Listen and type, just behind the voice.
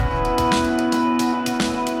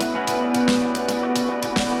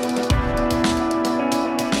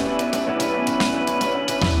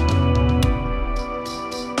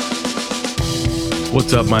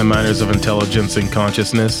What's up, my miners of intelligence and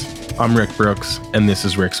consciousness? I'm Rick Brooks, and this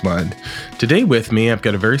is Rick's Mind. Today with me, I've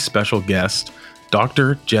got a very special guest,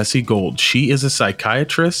 Dr. Jessie Gold. She is a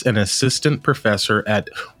psychiatrist and assistant professor at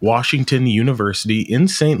Washington University in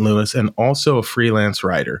St. Louis, and also a freelance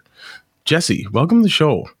writer. Jessie, welcome to the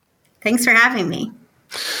show. Thanks for having me.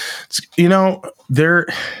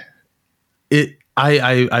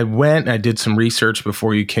 I went and I did some research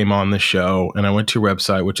before you came on the show, and I went to your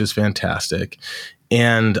website, which is fantastic.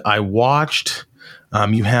 And I watched,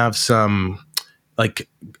 you have some like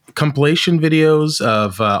compilation videos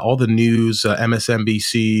of all the news,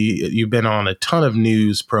 MSNBC. You've been on a ton of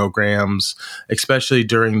news programs, especially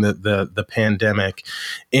during the pandemic.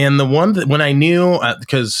 And the one that when I knew,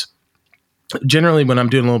 because generally when I'm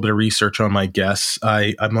doing a little bit of research on my guests,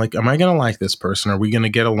 I'm like, am I going to like this person? Are we going to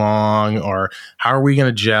get along? Or how are we going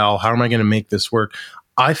to gel? How am I going to make this work?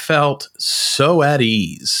 I felt so at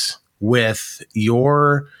ease with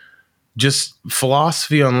your just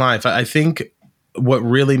philosophy on life. I think what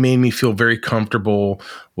really made me feel very comfortable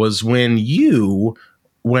was when you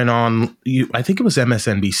went on, I think it was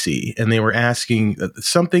MSNBC, and they were asking,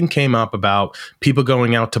 something came up about people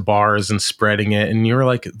going out to bars and spreading it. And you were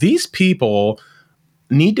like, these people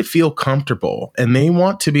need to feel comfortable and they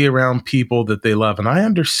want to be around people that they love. And I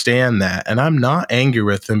understand that. And I'm not angry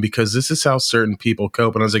with them because this is how certain people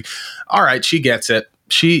cope. And I was like, all right, she gets it.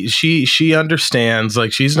 She understands.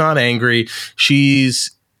 Like, she's not angry.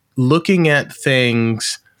 She's looking at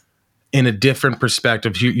things in a different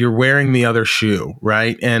perspective. You're wearing the other shoe,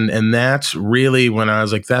 right? And that's really when I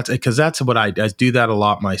was like, that's because that's what I do that a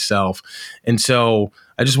lot myself. And so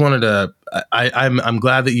I just wanted to, I'm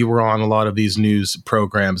glad that you were on a lot of these news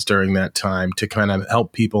programs during that time to kind of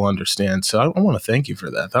help people understand. So I want to thank you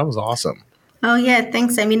for that. That was awesome. Oh, yeah,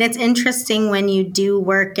 thanks. I mean, it's interesting when you do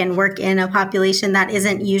work in a population that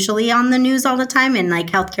isn't usually on the news all the time, and like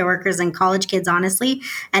healthcare workers and college kids, honestly.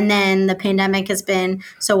 And then the pandemic has been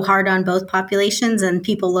so hard on both populations, and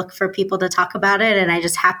people look for people to talk about it. And I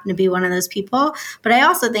just happen to be one of those people. But I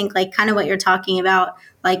also think like kind of what you're talking about,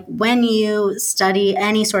 like when you study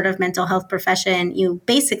any sort of mental health profession, you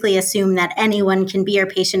basically assume that anyone can be your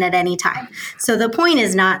patient at any time. So the point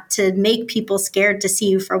is not to make people scared to see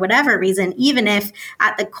you for whatever reason, even if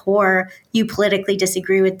at the core you politically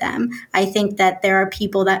disagree with them. I think that there are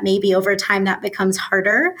people that maybe over time that becomes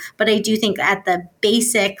harder, but I do think at the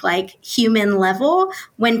basic like human level,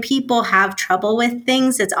 when people have trouble with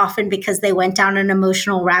things, it's often because they went down an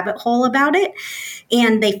emotional rabbit hole about it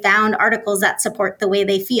and they found articles that support the way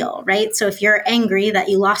they feel, right? So if you're angry that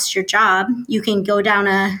you lost your job, you can go down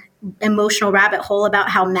a emotional rabbit hole about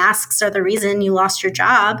how masks are the reason you lost your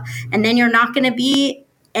job, and then you're not going to be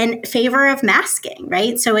in favor of masking,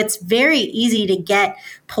 right? So it's very easy to get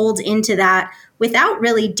pulled into that without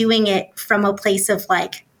really doing it from a place of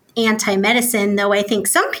like anti-medicine, though I think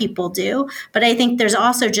some people do. But I think there's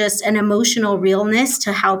also just an emotional realness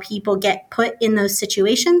to how people get put in those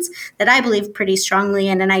situations that I believe pretty strongly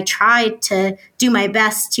in. And I try to do my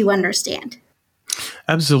best to understand.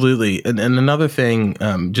 Absolutely. And another thing,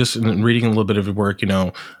 just in reading a little bit of your work,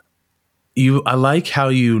 I like how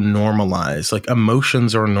you normalize, like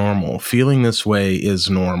emotions are normal. Feeling this way is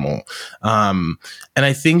normal. And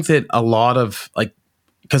I think that a lot of like,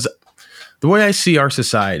 because the way I see our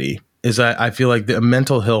society is I feel like the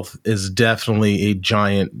mental health is definitely a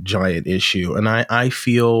giant issue. And I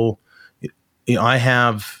feel, I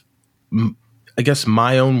have, I guess,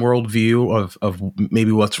 my own worldview of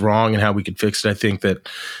maybe what's wrong and how we could fix it. I think that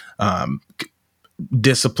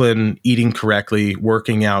discipline, eating correctly,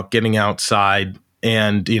 working out, getting outside,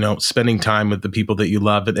 and spending time with the people that you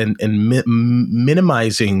love, and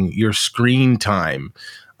minimizing your screen time,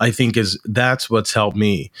 I think that's what's helped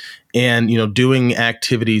me. And doing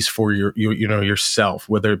activities for your yourself,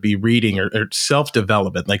 whether it be reading or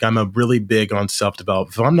self-development. Like, I'm a really big on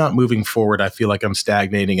self-development. If I'm not moving forward, I feel like I'm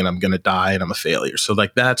stagnating and I'm going to die and I'm a failure. So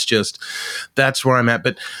like that's where I'm at.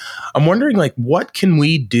 But I'm wondering, like, what can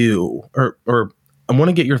we do? Or I want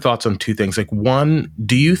to get your thoughts on two things. Like, one,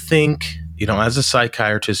 do you think, as a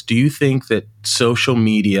psychiatrist, do you think that social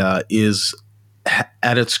media is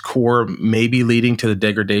at its core maybe leading to the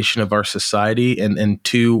degradation of our society? And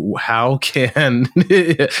two, how can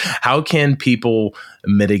people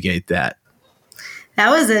mitigate that? That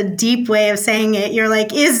was a deep way of saying it. You're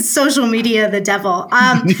like, is social media the devil?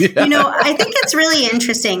 I think it's really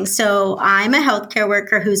interesting. So I'm a healthcare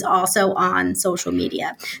worker who's also on social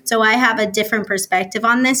media. So I have a different perspective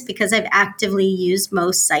on this because I've actively used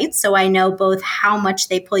most sites. So I know both how much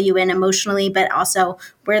they pull you in emotionally, but also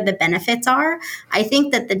where the benefits are. I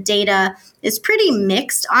think that the data is pretty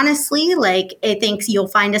mixed, honestly. Like, I think you'll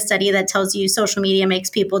find a study that tells you social media makes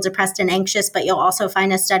people depressed and anxious, but you'll also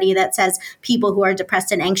find a study that says people who are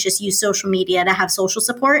depressed and anxious use social media to have social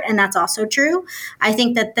support, and that's also true. I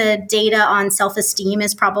think that the data on self-esteem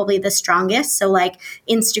is probably the strongest. So like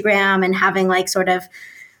Instagram and having like sort of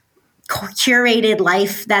curated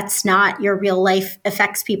life that's not your real life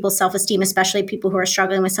affects people's self-esteem, especially people who are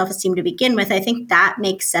struggling with self-esteem to begin with. I think that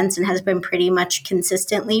makes sense and has been pretty much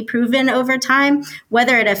consistently proven over time.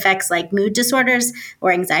 Whether it affects like mood disorders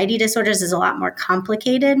or anxiety disorders is a lot more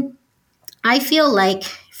complicated. I feel like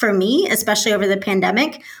for me, especially over the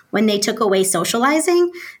pandemic, when they took away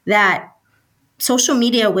socializing, that social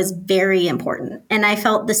media was very important. And I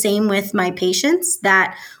felt the same with my patients,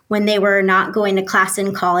 that when they were not going to class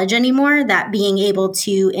in college anymore, that being able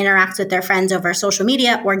to interact with their friends over social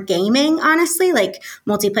media or gaming, honestly, like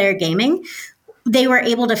multiplayer gaming, they were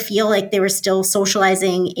able to feel like they were still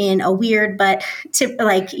socializing in a weird but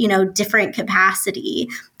different capacity.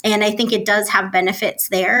 And I think it does have benefits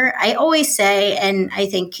there. I always say, and I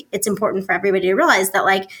think it's important for everybody to realize that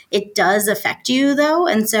like it does affect you though.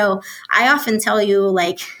 And so I often tell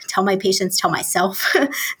my patients, tell myself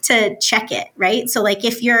to check it, right? So like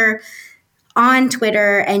if you're on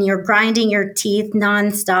Twitter and you're grinding your teeth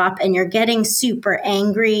nonstop and you're getting super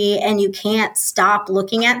angry and you can't stop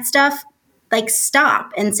looking at stuff, like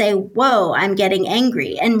stop and say, whoa, I'm getting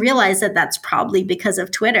angry, and realize that that's probably because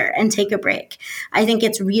of Twitter, and take a break. I think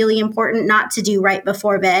it's really important not to do right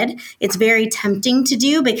before bed. It's very tempting to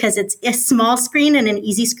do because it's a small screen and an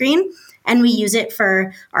easy screen, and we use it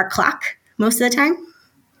for our clock most of the time.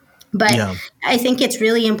 But yeah. I think it's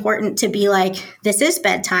really important to be like, this is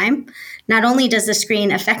bedtime. Not only does the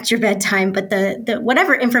screen affect your bedtime, but the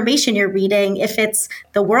whatever information you're reading, if it's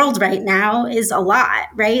the world right now, is a lot,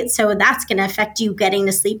 right? So that's going to affect you getting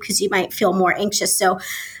to sleep because you might feel more anxious. So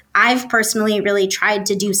I've personally really tried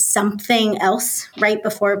to do something else right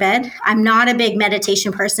before bed. I'm not a big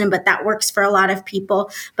meditation person, but that works for a lot of people.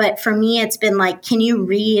 But for me, it's been like, can you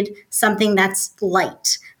read something that's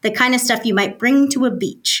light? The kind of stuff you might bring to a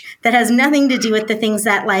beach that has nothing to do with the things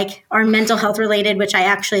that like are mental health related, which I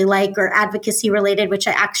actually like, or advocacy related, which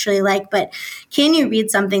I actually like. But can you read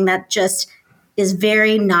something that just is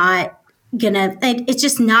very not it's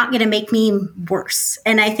just not gonna make me worse?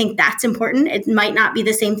 And I think that's important. It might not be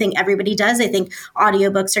the same thing everybody does. I think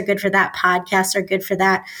audiobooks are good for that. Podcasts are good for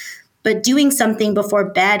that. But doing something before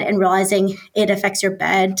bed and realizing it affects your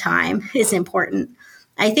bedtime is important.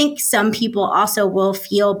 I think some people also will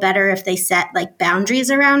feel better if they set like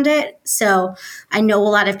boundaries around it. So I know a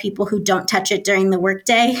lot of people who don't touch it during the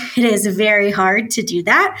workday. It is very hard to do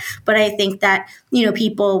that. But I think that,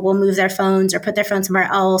 people will move their phones or put their phone somewhere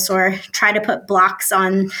else, or try to put blocks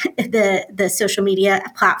on the social media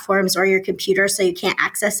platforms or your computer so you can't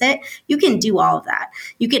access it. You can do all of that.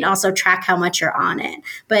 You can also track how much you're on it.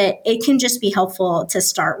 But it can just be helpful to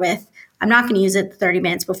start with, I'm not going to use it 30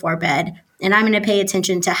 minutes before bed. And I'm going to pay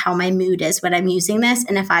attention to how my mood is when I'm using this.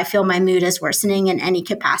 And if I feel my mood is worsening in any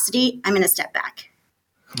capacity, I'm going to step back.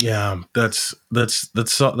 Yeah, that's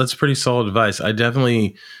pretty solid advice. I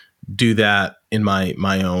definitely do that in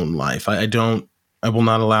my own life. I will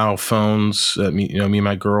not allow phones. Me and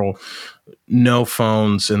my girl, no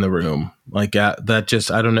phones in the room. Like that just,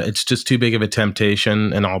 I don't know. It's just too big of a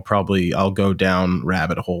temptation. And I'll go down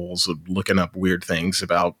rabbit holes of looking up weird things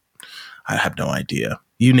about, I have no idea.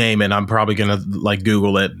 You name it, I'm probably going to like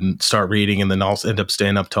Google it and start reading, and then I'll end up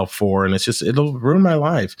staying up till 4, and it'll ruin my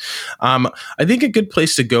life. I think a good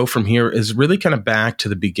place to go from here is really kind of back to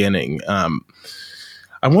the beginning.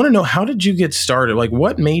 I want to know, how did you get started? Like,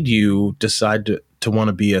 what made you decide to want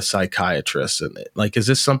to be a psychiatrist? And like, is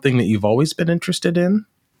this something that you've always been interested in?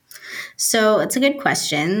 So it's a good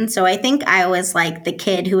question. So I think I was like the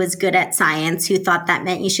kid who was good at science, who thought that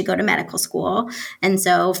meant you should go to medical school. And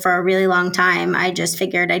so for a really long time, I just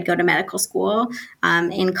figured I'd go to medical school.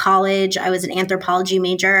 In college, I was an anthropology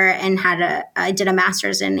major and I did a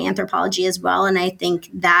master's in anthropology as well. And I think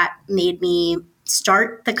that made me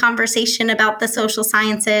start the conversation about the social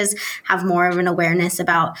sciences, have more of an awareness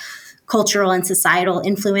about cultural and societal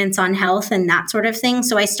influence on health and that sort of thing.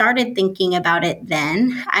 So I started thinking about it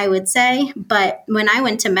then, I would say. But when I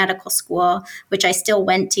went to medical school, which I still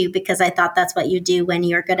went to because I thought that's what you do when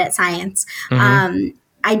you're good at science,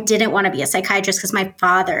 I didn't want to be a psychiatrist because my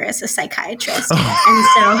father is a psychiatrist. And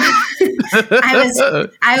so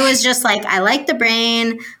I was just like, I like the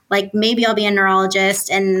brain, like maybe I'll be a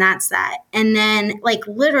neurologist, and that's that. And then like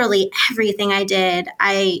literally everything I did,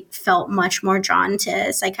 I felt much more drawn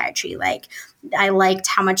to psychiatry. Like I liked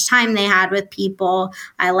how much time they had with people.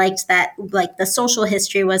 I liked that like the social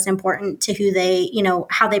history was important to who they, you know,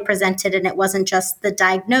 how they presented. And it wasn't just the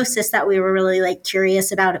diagnosis that we were really like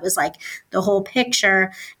curious about. It was like the whole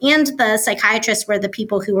picture. And the psychiatrists were the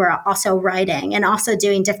people who were also writing and also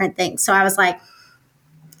doing different things. So I was like,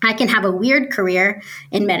 I can have a weird career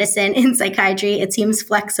in medicine, in psychiatry. It seems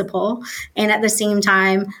flexible. And at the same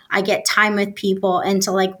time, I get time with people and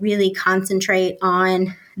to like really concentrate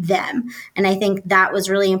on them. And I think that was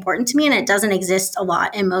really important to me. And it doesn't exist a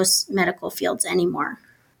lot in most medical fields anymore.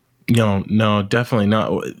 No, definitely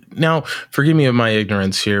not. Now, forgive me of my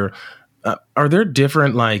ignorance here. Are there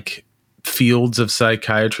different like fields of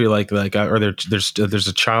psychiatry? Like are there's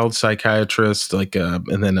a child psychiatrist, like,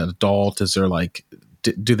 and then an adult? Is there like,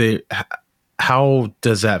 do they, how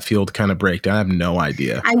does that field kind of break down? I have no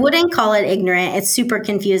idea. I wouldn't call it ignorant. It's super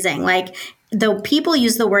confusing. Like, though people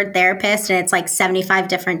use the word therapist and it's like 75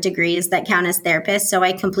 different degrees that count as therapists. So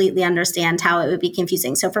I completely understand how it would be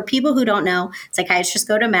confusing. So for people who don't know, psychiatrists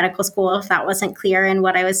go to medical school. If that wasn't clear in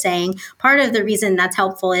what I was saying, part of the reason that's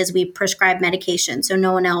helpful is we prescribe medication. So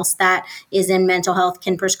no one else that is in mental health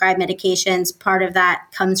can prescribe medications. Part of that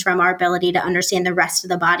comes from our ability to understand the rest of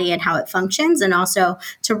the body and how it functions, and also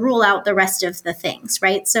to rule out the rest of the things,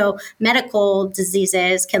 right? So medical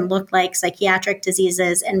diseases can look like psychiatric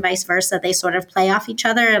diseases and vice versa. They sort of play off each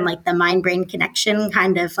other, and like the mind-brain connection,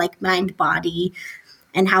 kind of like mind-body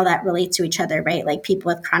and how that relates to each other, right? Like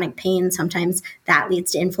people with chronic pain, sometimes that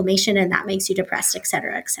leads to inflammation and that makes you depressed, et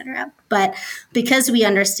cetera, et cetera. But because we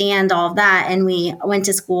understand all of that and we went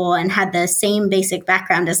to school and had the same basic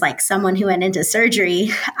background as like someone who went into surgery,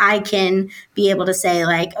 I can be able to say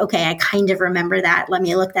like, okay, I kind of remember that. Let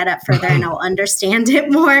me look that up further and I'll understand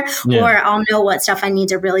it more, or I'll know what stuff I need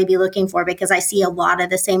to really be looking for because I see a lot of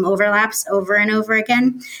the same overlaps over and over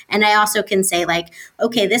again. And I also can say like,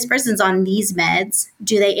 okay, this person's on these meds.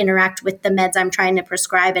 Do they interact with the meds I'm trying to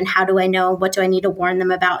prescribe? And how do I know? What do I need to warn them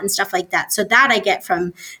about and stuff like that? So that I get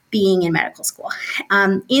from being in medical school.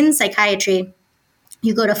 In psychiatry,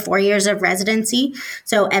 you go to 4 years of residency.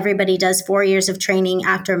 So everybody does 4 years of training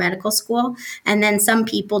after medical school. And then some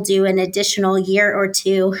people do an additional year or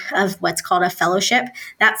two of what's called a fellowship.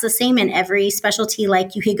 That's the same in every specialty.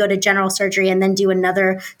 Like you could go to general surgery and then do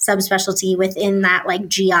another subspecialty within that, like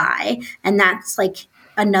GI. And that's like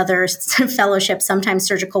another fellowship. Sometimes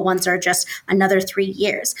surgical ones are just another 3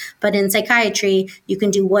 years. But in psychiatry, you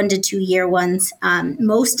can do 1 to 2 year ones.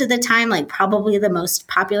 Most of the time, like probably the most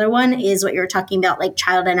popular one is what you're talking about, like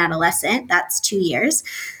child and adolescent. That's 2 years.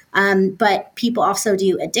 But people also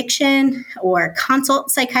do addiction or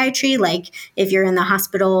consult psychiatry. Like if you're in the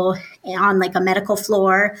hospital on like a medical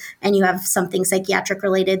floor and you have something psychiatric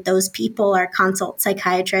related, those people are consult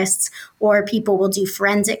psychiatrists. Or people will do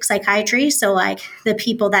forensic psychiatry. So like the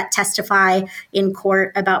people that testify in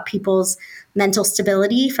court about people's mental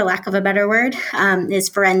stability, for lack of a better word, is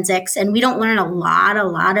forensics. And we don't learn a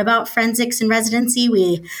lot about forensics in residency.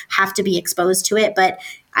 We have to be exposed to it, but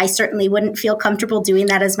I certainly wouldn't feel comfortable doing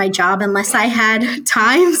that as my job unless I had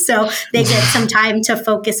time. So they get some time to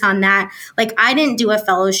focus on that. Like I didn't do a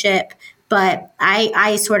fellowship, but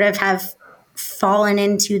I sort of have fallen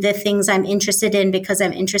into the things I'm interested in because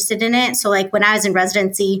I'm interested in it. So like when I was in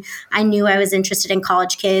residency, I knew I was interested in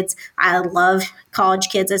college kids. I love college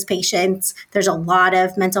kids as patients. There's a lot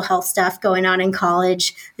of mental health stuff going on in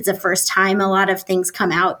college. It's the first time a lot of things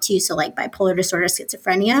come out too. So like bipolar disorder,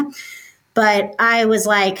 schizophrenia. But I was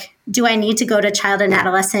like, do I need to go to child and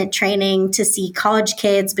adolescent training to see college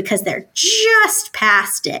kids because they're just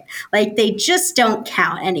past it? Like they just don't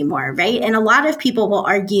count anymore, right? And a lot of people will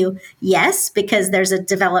argue yes, because there's a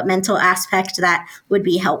developmental aspect that would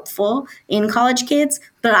be helpful in college kids.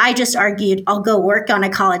 But I just argued I'll go work on a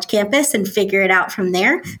college campus and figure it out from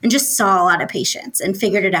there, and just saw a lot of patients and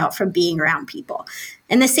figured it out from being around people.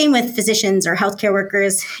 And the same with physicians or healthcare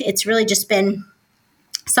workers. It's really just been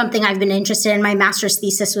something I've been interested in. My master's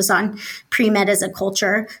thesis was on pre-med as a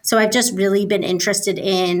culture. So I've just really been interested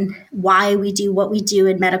in why we do what we do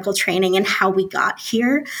in medical training and how we got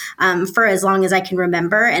here for as long as I can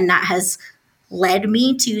remember. And that has led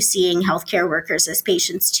me to seeing healthcare workers as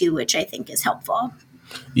patients too, which I think is helpful.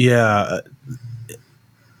 Yeah.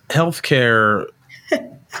 Healthcare,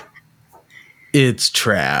 it's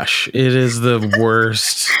trash. It is the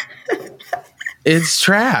worst. It's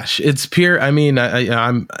trash. It's pure. I mean,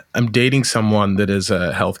 I'm dating someone that is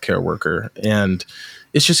a healthcare worker, and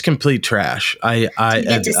it's just complete trash. Do you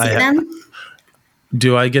get to see them?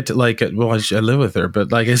 Do I get to like? Well, I live with her,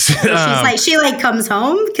 but like, it's she comes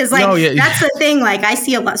home because like that's the thing. Like I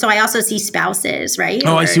see a lot. So I also see spouses, right?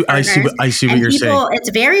 Oh, I see what you're saying. It's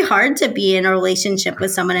very hard to be in a relationship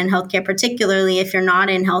with someone in healthcare, particularly if you're not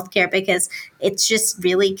in healthcare, because it's just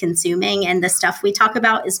really consuming, and the stuff we talk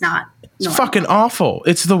about is not. It's fucking awful.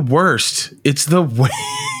 It's the worst. It's the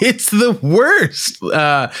worst.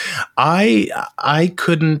 I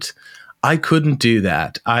couldn't do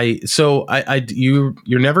that.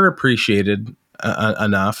 You're never appreciated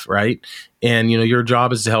enough, right? And your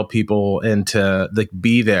job is to help people and to like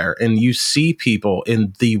be there. And you see people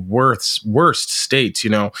in the worst states.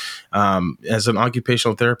 As an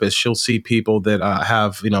occupational therapist, she'll see people that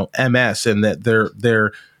have MS and that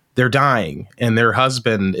they're dying, and their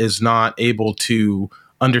husband is not able to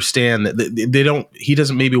understand that he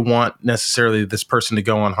doesn't maybe want necessarily this person to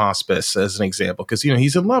go on hospice, as an example, because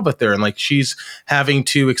he's in love with her, and like she's having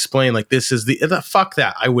to explain like this is the fuck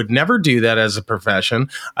that. I would never do that as a profession.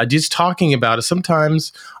 I just talking about it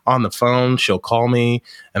sometimes on the phone. She'll call me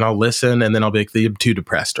and I'll listen, and then I'll be like, I'm too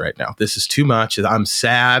depressed right now. This is too much. I'm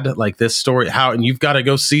sad. Like this story, and you've got to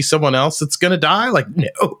go see someone else that's gonna die. Like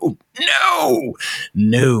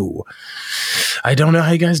no. I don't know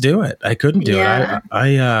how you guys do it. I couldn't do it.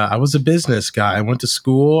 I was a business guy. I went to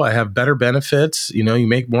school. I have better benefits. You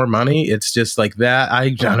make more money. It's just like that. I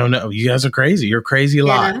don't know. You guys are crazy. You're crazy a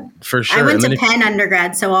lot for sure. I went to Penn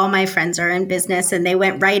undergrad, so all my friends are in business, and they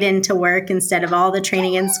went right into work instead of all the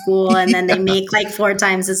training in school, and then they make like 4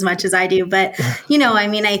 times as much as I do. But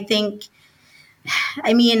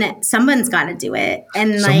I mean, someone's got to do it,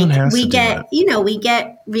 and like we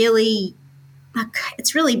get really.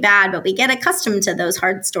 It's really bad, but we get accustomed to those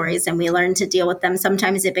hard stories and we learn to deal with them.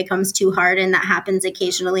 Sometimes it becomes too hard, and that happens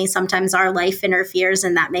occasionally. Sometimes our life interferes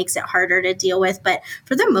and that makes it harder to deal with. But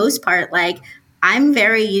for the most part, like I'm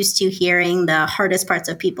very used to hearing the hardest parts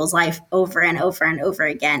of people's life over and over and over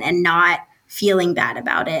again and not feeling bad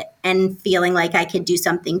about it and feeling like I could do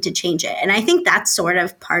something to change it. And I think that's sort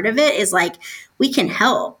of part of it is like we can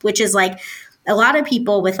help, which is like a lot of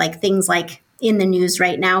people with like things like in the news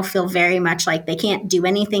right now feel very much like they can't do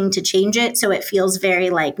anything to change it. So it feels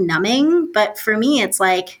very like numbing. But for me, it's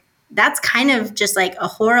like, that's kind of just like a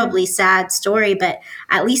horribly sad story, but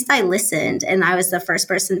at least I listened and I was the first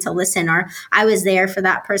person to listen, or I was there for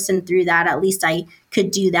that person through that. At least I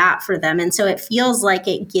could do that for them. And so it feels like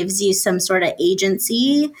it gives you some sort of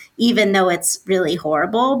agency, even though it's really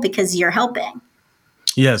horrible because you're helping.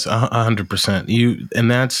 Yes, 100%.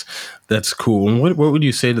 And that's cool. And what would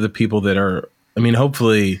you say to the people that are? I mean,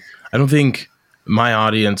 hopefully, I don't think my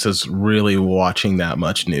audience is really watching that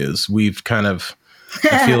much news. We've kind of,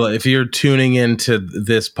 I feel like if you're tuning into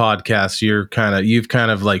this podcast, you've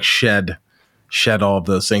kind of like shed all of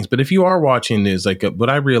those things. But if you are watching news, like what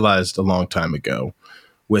I realized a long time ago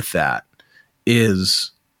with that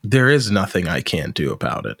is there is nothing I can't do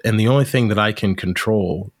about it, and the only thing that I can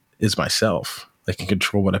control is myself. I can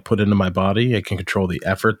control what I put into my body. I can control the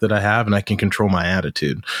effort that I have, and I can control my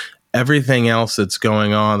attitude. Everything else that's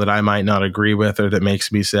going on that I might not agree with or that makes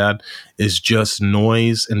me sad is just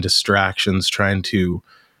noise and distractions trying to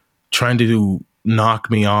knock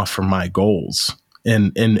me off from my goals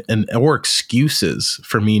and or excuses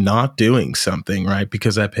for me not doing something, right?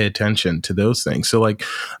 Because I pay attention to those things. So like,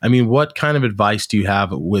 I mean, what kind of advice do you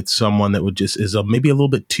have with someone that would just is maybe a little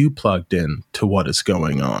bit too plugged in to what is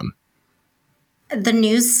going on? The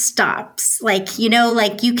news stops. Like,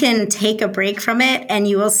 like you can take a break from it and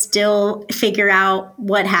you will still figure out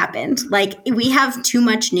what happened. Like we have too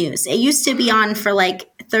much news. It used to be on for like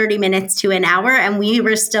 30 minutes to an hour and we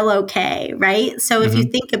were still okay, right? So if you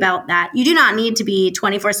think about that, you do not need to be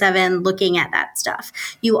 24/7 looking at that stuff.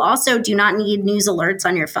 You also do not need news alerts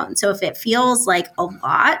on your phone. So if it feels like a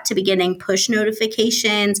lot to be getting push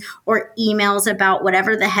notifications or emails about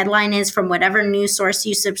whatever the headline is from whatever news source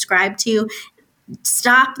you subscribe to,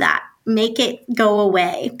 stop that. Make it go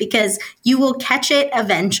away because you will catch it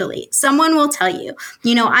eventually. Someone will tell you.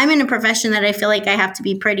 I'm in a profession that I feel like I have to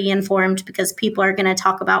be pretty informed because people are going to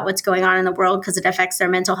talk about what's going on in the world because it affects their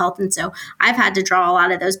mental health. And so I've had to draw a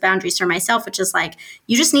lot of those boundaries for myself, which is like,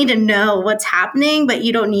 you just need to know what's happening, but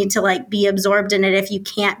you don't need to like be absorbed in it if you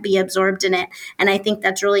can't be absorbed in it. And I think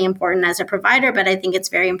that's really important as a provider, but I think it's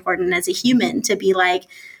very important as a human to be like,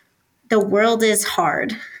 the world is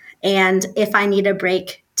hard. And if I need a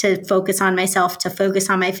break to focus on myself, to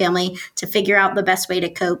focus on my family, to figure out the best way to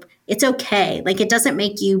cope, it's okay. Like it doesn't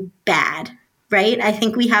make you bad, right? I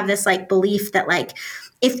think we have this like belief that like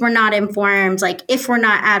if we're not informed, like if we're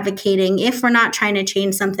not advocating, if we're not trying to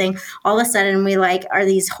change something, all of a sudden we like are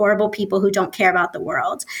these horrible people who don't care about the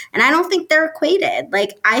world. And I don't think they're equated.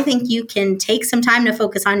 Like, I think you can take some time to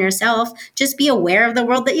focus on yourself, just be aware of the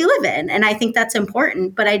world that you live in. And I think that's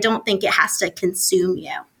important, but I don't think it has to consume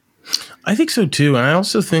you. I think so too. And I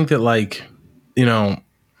also think that, like, you know,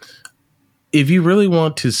 if you really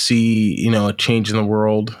want to see, you know, a change in the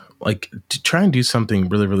world, like, to try and do something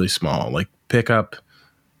really, really small, like pick up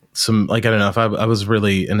some, like, I don't know, if I was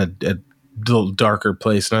really in a little darker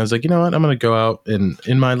place and I was like, you know what, I'm going to go out and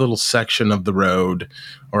in my little section of the road,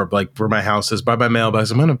 or like where my house is by my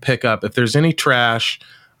mailbox, I'm going to pick up, if there's any trash,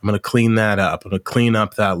 I'm going to clean that up. I'm going to clean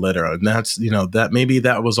up that litter. And that's, you know, that maybe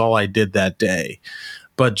that was all I did that day.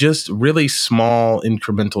 But just really small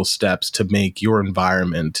incremental steps to make your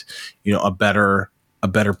environment, you know, a better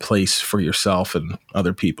place for yourself and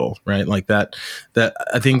other people, right? Like that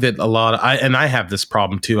I think that a lot of, I have this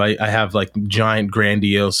problem too. I have like giant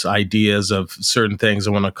grandiose ideas of certain things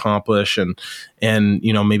I want to accomplish, and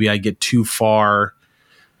you know, maybe I get too far,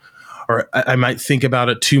 or I might think about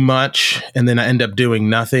it too much, and then I end up doing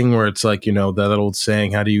nothing, where it's like, you know, that old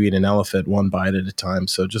saying, how do you eat an elephant? One bite at a time.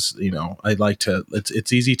 So just, you know, I'd like to,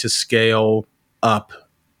 it's easy to scale up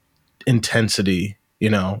intensity, you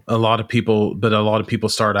know, a lot of people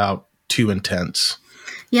start out too intense.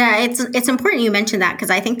 Yeah, it's important you mentioned that, because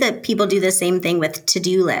I think that people do the same thing with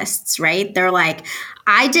to-do lists, right? They're like,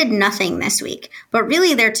 I did nothing this week, but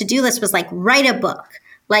really their to-do list was like, write a book.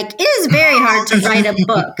 Like, it is very hard to write a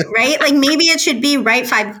book, right? Like, maybe it should be write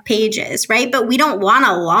 5 pages, right? But we don't want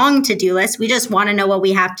a long to-do list. We just want to know what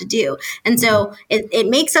we have to do. And so it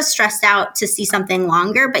makes us stressed out to see something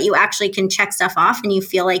longer, but you actually can check stuff off and you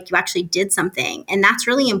feel like you actually did something. And that's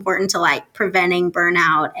really important to like preventing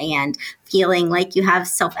burnout and feeling like you have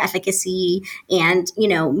self-efficacy and, you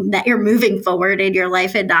know, that you're moving forward in your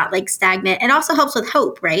life and not like stagnant. It also helps with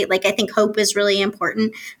hope, right? Like, I think hope is really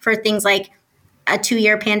important for things like a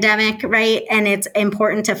 2-year pandemic, right? And it's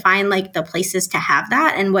important to find like the places to have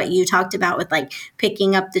that. And what you talked about with like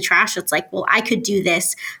picking up the trash, it's like, well, I could do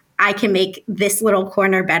this. I can make this little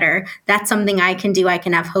corner better. That's something I can do. I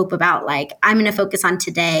can have hope about, like, I'm going to focus on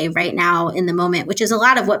today, right now, in the moment, which is a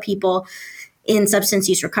lot of what people in substance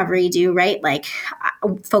use recovery do, right? Like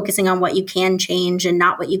focusing on what you can change and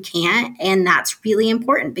not what you can't. And that's really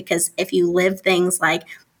important, because if you live things like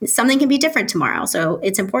something can be different tomorrow. So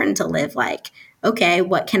it's important to live like, okay,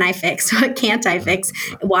 what can I fix? What can't I fix?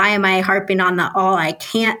 Why am I harping on the all I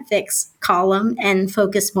can't fix column, and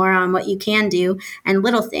focus more on what you can do, and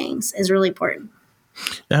little things is really important.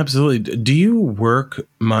 Absolutely. Do you work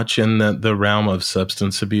much in the realm of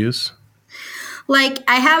substance abuse? Like,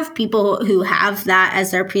 I have people who have that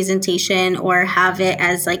as their presentation, or have it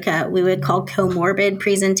as like we would call comorbid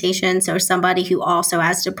presentation. So somebody who also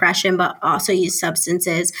has depression, but also use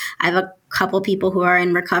substances. I have a couple people who are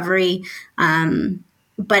in recovery.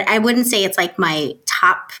 But I wouldn't say it's like my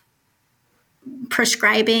top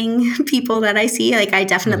prescribing people that I see. Like, I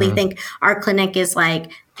definitely think our clinic is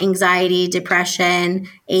like anxiety, depression,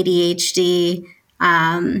 ADHD,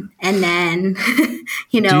 and then,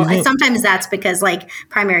 you know, sometimes that's because like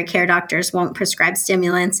primary care doctors won't prescribe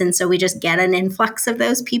stimulants. And so we just get an influx of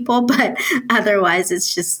those people. But otherwise,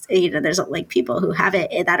 it's just, you know, there's like people who have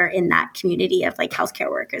it that are in that community of like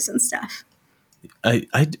healthcare workers and stuff.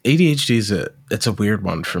 ADHD it's a weird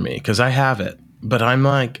one for me, because I have it, but I'm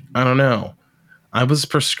like, I don't know. I was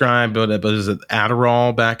prescribed, but it was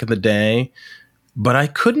Adderall back in the day, but I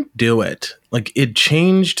couldn't do it. Like, it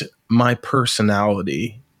changed my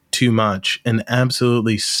personality too much and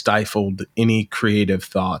absolutely stifled any creative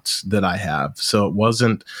thoughts that I have. So it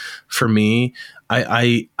wasn't for me.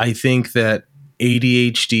 I think that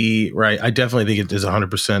ADHD, right? I definitely think it is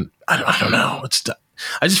 100%. I don't know.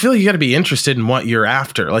 I just feel like you got to be interested in what you're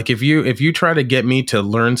after. Like, if you try to get me to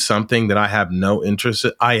learn something that I have no interest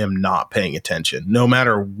in, I am not paying attention. No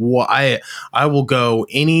matter what, I will go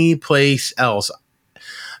any place else.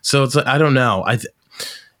 So it's like, I don't know.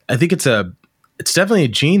 I think it's definitely a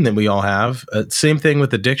gene that we all have. Same thing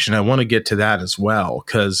with addiction. I want to get to that as well,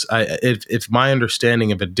 because if my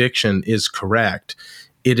understanding of addiction is correct,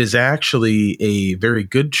 it is actually a very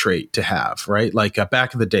good trait to have, right? Like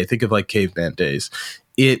back in the day, think of like caveman days.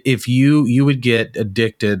 If you would get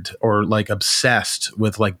addicted or like obsessed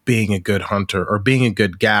with like being a good hunter or being a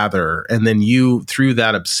good gatherer, and then you through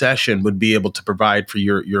that obsession would be able to provide for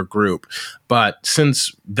your group. But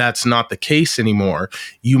since that's not the case anymore,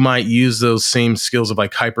 you might use those same skills of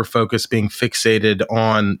like hyper focus, being fixated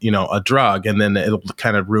on, you know, a drug, and then it'll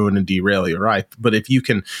kind of ruin and derail your life. But if you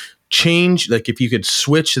can change, like if you could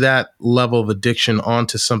switch that level of addiction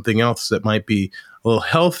onto something else that might be a little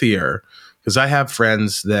healthier, because I have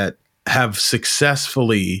friends that have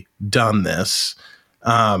successfully done this,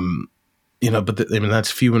 but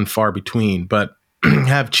that's few and far between, but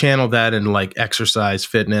have channeled that in like exercise,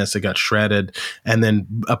 fitness. It got shredded and then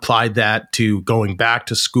applied that to going back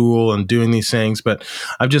to school and doing these things. But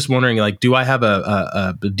I'm just wondering, like, do I have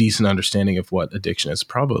a decent understanding of what addiction is?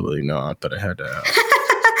 Probably not, but I had to ask.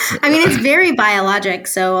 I mean, it's very biologic.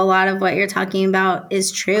 So a lot of what you're talking about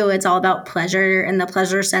is true. It's all about pleasure and the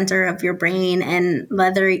pleasure center of your brain, and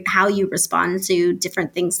how you respond to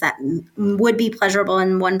different things that would be pleasurable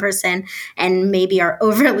in one person and maybe are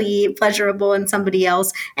overly pleasurable in somebody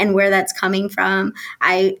else, and where that's coming from.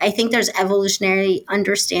 I think there's evolutionary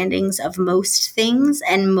understandings of most things,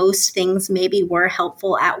 and most things maybe were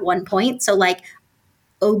helpful at one point. So like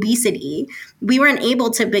obesity, we weren't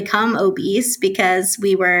able to become obese because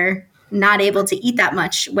we were not able to eat that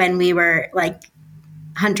much when we were like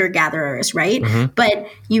hunter gatherers, right? Mm-hmm. But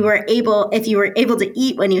if you were able to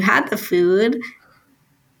eat when you had the food,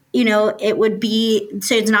 it would be,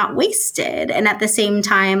 so it's not wasted. And at the same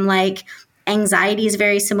time, like anxiety is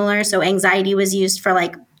very similar. So anxiety was used for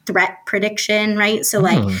like threat prediction, right? So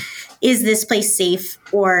like, is this place safe,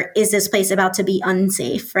 or is this place about to be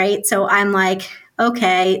unsafe, right? So I'm like,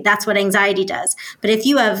 okay, that's what anxiety does. But if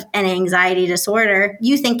you have an anxiety disorder,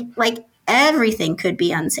 you think like everything could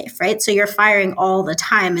be unsafe, right? So you're firing all the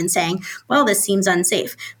time and saying, well, this seems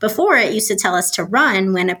unsafe. Before, it used to tell us to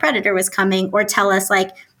run when a predator was coming, or tell us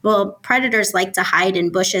like, well, predators like to hide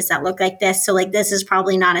in bushes that look like this. So like, this is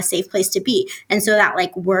probably not a safe place to be. And so that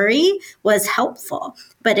like worry was helpful,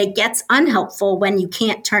 but it gets unhelpful when you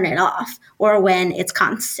can't turn it off or when it's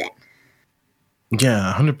constant.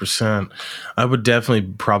 Yeah, 100%. I would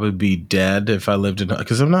definitely probably be dead if I lived in,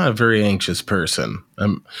 because I'm not a very anxious person.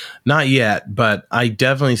 I'm not yet, but I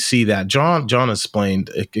definitely see that. John explained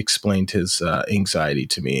his anxiety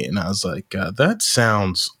to me, and I was like, that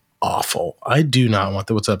sounds awful. I do not want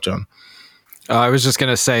that. What's up, John? I was just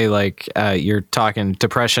going to say, like, you're talking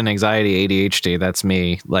depression, anxiety, ADHD. That's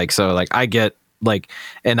me. Like, so like I get like,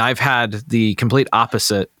 and I've had the complete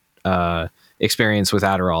opposite experience with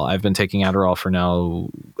Adderall. I've been taking Adderall for now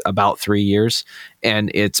about 3 years,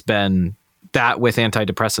 and it's been that with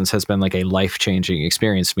antidepressants has been like a life-changing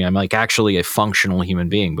experience to me. I'm like actually a functional human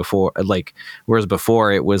being whereas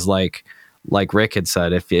before it was like Rick had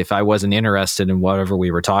said, if I wasn't interested in whatever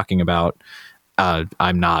we were talking about,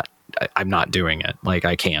 I'm not doing it. Like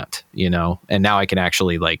I can't, and now I can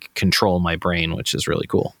actually like control my brain, which is really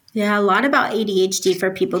cool. Yeah, a lot about ADHD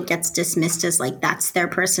for people gets dismissed as like that's their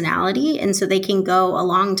personality. And so they can go a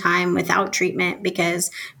long time without treatment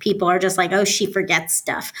because people are just like, oh, she forgets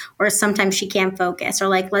stuff. Or sometimes she can't focus. Or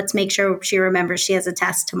like, let's make sure she remembers she has a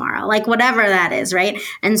test tomorrow. Like whatever that is, right?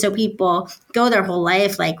 And so people go their whole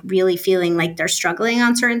life like really feeling like they're struggling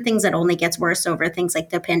on certain things that only gets worse over things like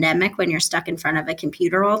the pandemic when you're stuck in front of a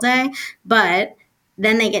computer all day. But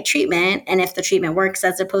then they get treatment, and if the treatment works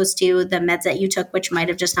as opposed to the meds that you took, which might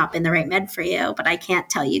have just not been the right med for you, but I can't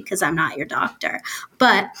tell you because I'm not your doctor.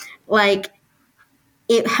 But like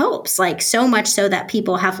it helps like so much so that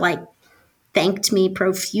people have like thanked me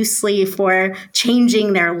profusely for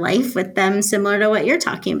changing their life with them, similar to what you're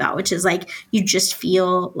talking about, which is like you just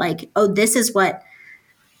feel like, oh, this is what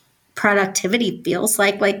productivity feels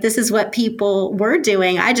like this is what people were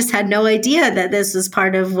doing. I just had no idea that this was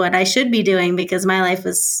part of what I should be doing because my life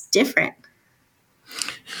was different.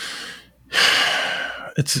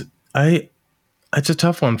 It's a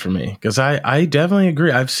tough one for me because I definitely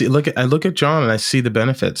agree. I look at John and I see the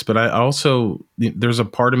benefits, but I also, there's a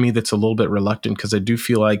part of me that's a little bit reluctant because I do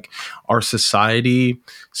feel like our society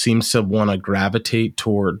seems to want to gravitate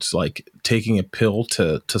towards like taking a pill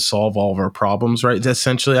to solve all of our problems, right?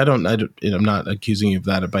 Essentially, I'm not accusing you of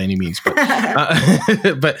that by any means, but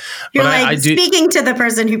you're like speaking to the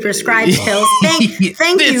person who prescribes pills. Thank you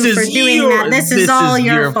for doing that. This is all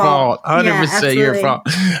your fault. 100% your fault.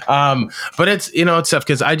 But it's it's tough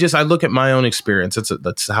because I look at my own experience.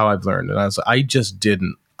 That's how I've learned, and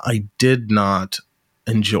I did not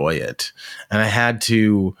enjoy it, and I had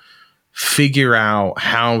to figure out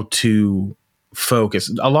how to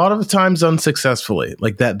focus a lot of the times unsuccessfully.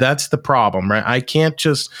 Like that's the problem, right? I can't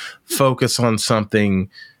just focus on something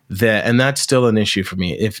and that's still an issue for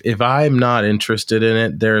me. If I'm not interested in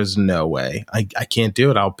it, there's no way I can't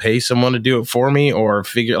do it. I'll pay someone to do it for me or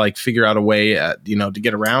figure out a way to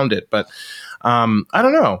get around it. But I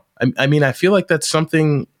don't know. I mean, I feel like that's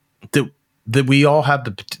something that that we all have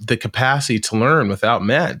the capacity to learn without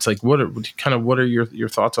meds. Like what are your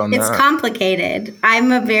thoughts on that? It's complicated.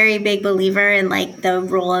 I'm a very big believer in like the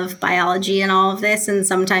role of biology and all of this. And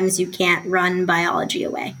sometimes you can't run biology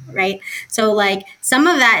away, right? So like some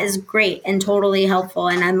of that is great and totally helpful.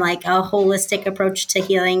 And I'm like a holistic approach to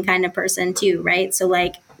healing kind of person too, right? So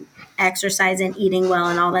like exercise and eating well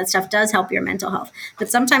and all that stuff does help your mental health. But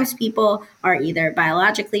sometimes people are either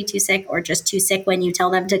biologically too sick or just too sick when you tell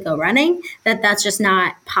them to go running, that's just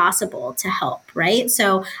not possible to help, right?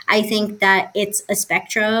 So I think that it's a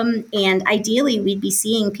spectrum, and ideally we'd be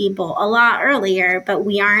seeing people a lot earlier, but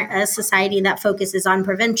we aren't a society that focuses on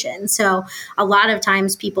prevention. So a lot of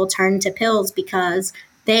times people turn to pills because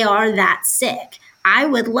they are that sick. I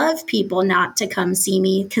would love people not to come see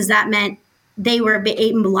me because that meant a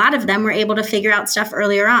lot of them were able to figure out stuff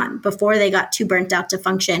earlier on before they got too burnt out to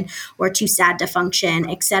function or too sad to function,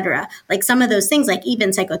 etc. Like some of those things, like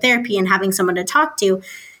even psychotherapy and having someone to talk to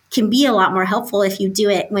can be a lot more helpful if you do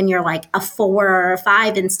it when you're like a 4 or a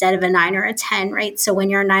 5 instead of a 9 or a 10, right? So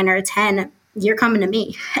when you're a 9 or a 10, you're coming to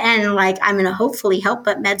me and like, I'm going to hopefully help,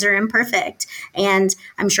 but meds are imperfect. And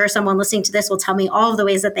I'm sure someone listening to this will tell me all of the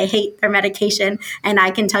ways that they hate their medication. And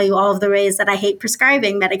I can tell you all of the ways that I hate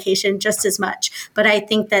prescribing medication just as much. But I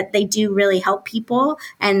think that they do really help people,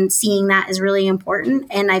 and seeing that is really important.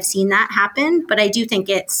 And I've seen that happen, but I do think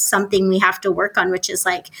it's something we have to work on, which is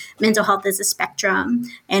like mental health is a spectrum,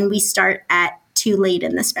 and we start at too late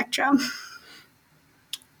in the spectrum.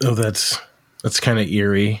 Oh, that's kind of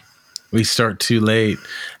eerie. We start too late.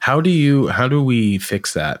 How do we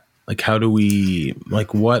fix that? Like,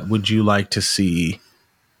 what would you like to see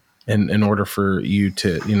in order for you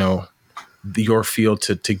to, your field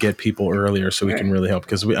to get people earlier so we can really help?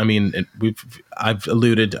 Because I've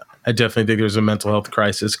alluded, I definitely think there's a mental health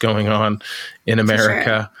crisis going on in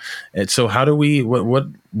America. Sure. And so how do we, what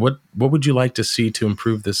would you like to see to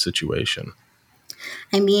improve this situation?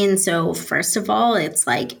 I mean, so first of all, it's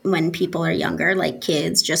like when people are younger, like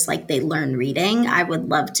kids, just like they learn reading, I would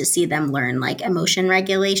love to see them learn like emotion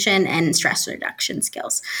regulation and stress reduction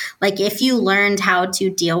skills. Like if you learned how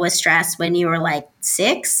to deal with stress when you were like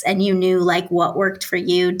 6 and you knew like what worked for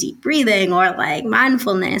you, deep breathing or like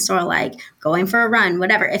mindfulness or like going for a run,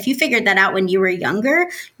 whatever. If you figured that out when you were younger,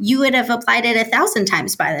 you would have applied it 1,000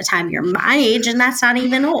 times by the time you're my age, and that's not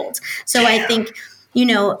even old. So I think,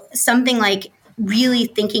 something like really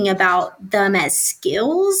thinking about them as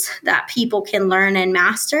skills that people can learn and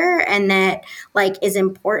master, and that like is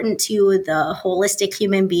important to the holistic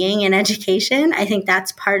human being in education. I think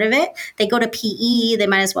that's part of it. They go to PE, they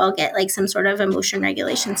might as well get like some sort of emotion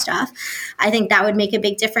regulation stuff. I think that would make a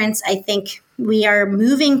big difference. I think we are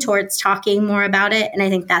moving towards talking more about it, and I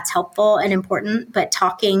think that's helpful and important, but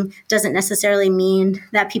talking doesn't necessarily mean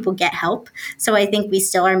that people get help. So I think we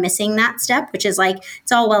still are missing that step, which is like,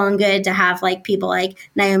 it's all well and good to have like people like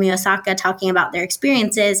Naomi Osaka talking about their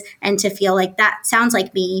experiences and to feel like that sounds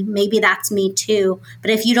like me, maybe that's me too.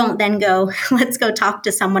 But if you don't then go, let's go talk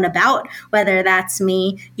to someone about whether that's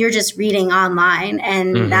me, you're just reading online,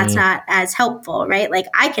 and that's not as helpful, right? Like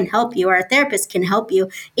I can help you, or a therapist can help you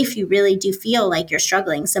if you really do feel like you're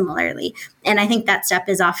struggling similarly. And I think that step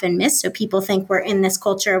is often missed. So people think we're in this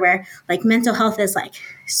culture where like mental health is like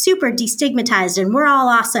super destigmatized and we're all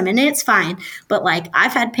awesome and it's fine. But like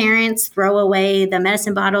I've had parents throw away the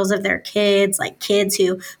medicine bottles of their kids, like kids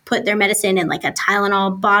who put their medicine in like a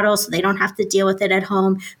Tylenol bottle so they don't have to deal with it at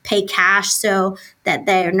home, pay cash so that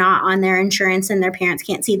they're not on their insurance and their parents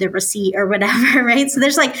can't see the receipt or whatever, right? So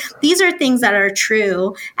there's like, these are things that are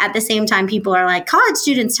true. At the same time, people are like, college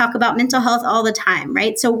students talk about mental health all the time,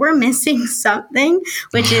 right? So we're missing something,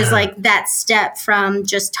 which is like that step from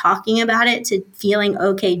just talking about it to feeling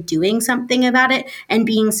okay doing something about it and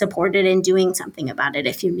being supported in doing something about it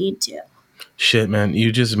if you need to. Shit, man,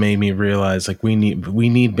 you just made me realize like we need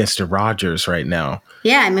Mr. Rogers right now.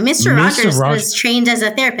 Yeah, I mean, Mr. Rogers was trained as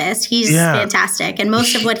a therapist. He's fantastic. And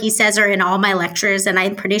most of what he says are in all my lectures. And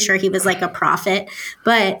I'm pretty sure he was like a prophet.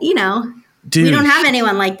 But, dude, we don't have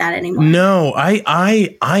anyone like that anymore. No,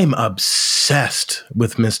 I'm obsessed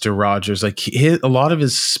with Mr. Rogers. Like a lot of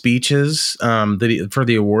his speeches for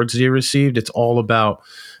the awards that he received, it's all about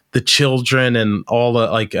the children and all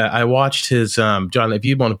the like. I watched his John. If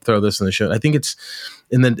you want to throw this in the show, I think it's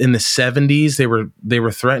in the 70s. They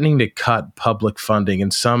were threatening to cut public funding,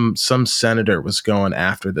 and some senator was going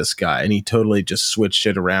after this guy, and he totally just switched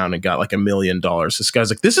it around and got like $1 million. This guy's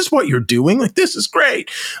like, "This is what you're doing. Like, this is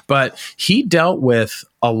great." But he dealt with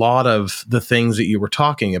a lot of the things that you were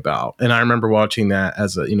talking about, and I remember watching that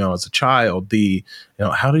as a child.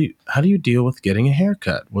 How do you deal with getting a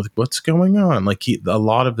haircut? With what's going on? Like a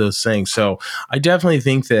lot of those things. So I definitely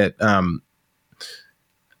think that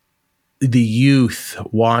the youth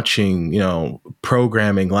watching,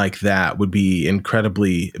 programming like that would be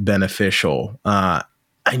incredibly beneficial. You're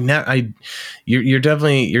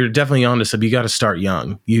definitely onto something. You got to start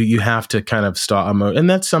young. You have to kind of start, and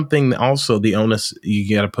that's something also the onus,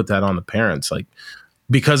 you got to put that on the parents. Like,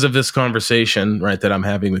 because of this conversation, right, that I'm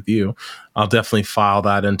having with you, I'll definitely file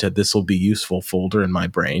that into this will be useful folder in my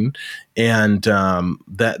brain. And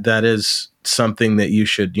that is something that you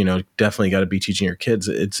should, definitely got to be teaching your kids.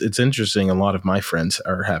 It's interesting. A lot of my friends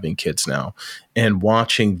are having kids now, and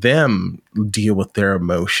watching them deal with their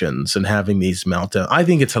emotions and having these meltdowns. I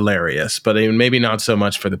think it's hilarious, but maybe not so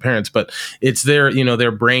much for the parents, but it's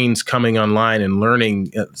their brains coming online and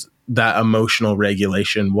learning that emotional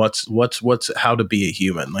regulation, what's how to be a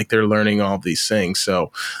human. Like, they're learning all these things.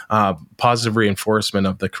 So positive reinforcement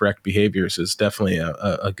of the correct behaviors is definitely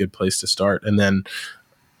a good place to start. And then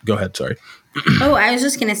go ahead. Sorry. Oh, I was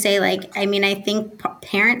just going to say, I think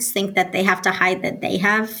parents think that they have to hide that they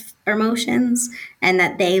have emotions and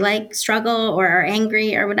that they struggle or are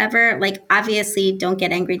angry or whatever. Obviously don't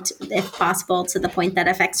get angry if possible to the point that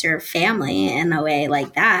affects your family in a way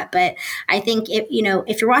like that. But I think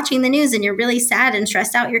if you're watching the news and you're really sad and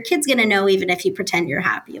stressed out, your kid's going to know, even if you pretend you're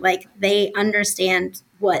happy. They understand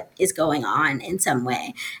what is going on in some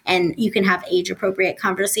way. And you can have age appropriate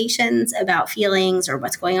conversations about feelings or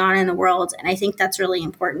what's going on in the world. And I think that's really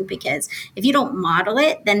important, because if you don't model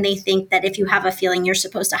it, then they think that if you have a feeling, you're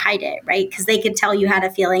supposed to hide it, right? Because they could tell you had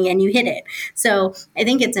a feeling and you hid it. So I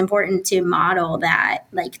think it's important to model that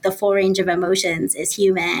the full range of emotions is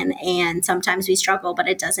human, and sometimes we struggle, but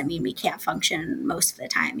it doesn't mean we can't function most of the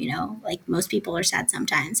time. Most people are sad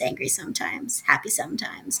sometimes, angry sometimes, happy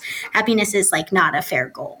sometimes. Happiness is not a fair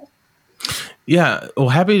goal. Yeah. Well,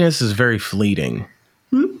 happiness is very fleeting.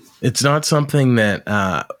 It's not something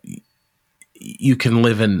that you can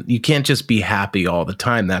live in. You can't just be happy all the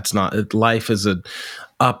time. That's not, life is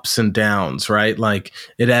ups and downs, right?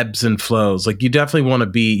 It ebbs and flows. You definitely want to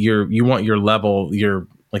be you want your level, your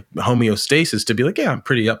homeostasis to be yeah, I'm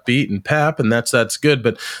pretty upbeat and pep, and that's good.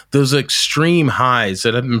 But those extreme highs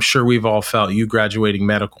that I'm sure we've all felt, you graduating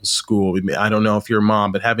medical school, I don't know if you're a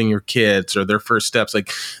mom, but having your kids or their first steps,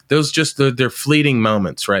 those they're fleeting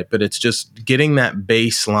moments, right? But it's just getting that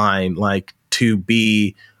baseline, to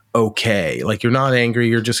be okay. You're not angry,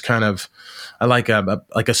 you're just kind of like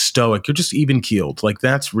a stoic, you're just even keeled.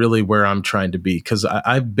 That's really where I'm trying to be, because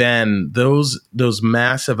I've been those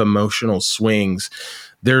massive emotional swings.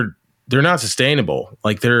 They're not sustainable.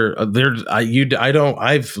 I've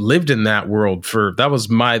lived in that world that was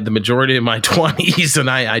the majority of my 20s, and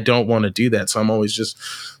I don't want to do that. So I'm always just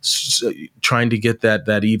trying to get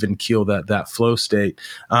that even keel, that flow state.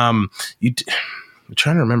 I'm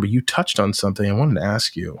trying to remember, you touched on something I wanted to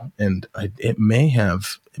ask you, and it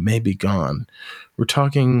may be gone. We're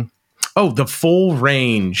talking, the full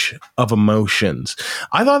range of emotions.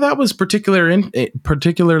 I thought that was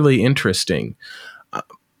particularly interesting.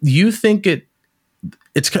 You think this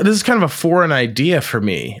is kind of a foreign idea for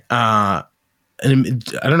me. And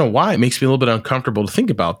I don't know why it makes me a little bit uncomfortable to think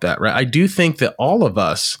about that, right? I do think that all of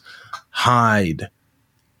us hide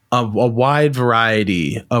a wide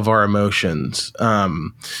variety of our emotions.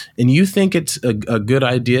 And you think it's a good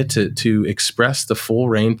idea to express the full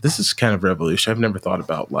range. This is kind of revolutionary. I've never thought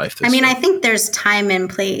about life this way. I think there's time and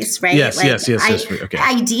place, right? Yes. Okay.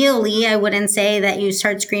 Ideally, I wouldn't say that you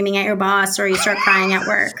start screaming at your boss or you start crying at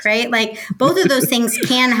work, right? Both of those things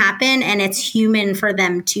can happen, and it's human for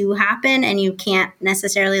them to happen, and you can't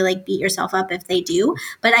necessarily beat yourself up if they do.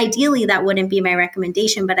 But ideally, that wouldn't be my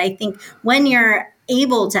recommendation. But I think when you're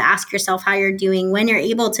able to ask yourself how you're doing, when you're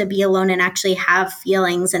able to be alone and actually have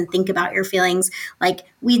feelings and think about your feelings,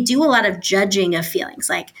 we do a lot of judging of feelings.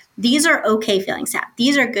 These are okay feelings.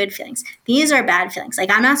 These are good feelings. These are bad feelings.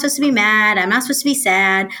 I'm not supposed to be mad. I'm not supposed to be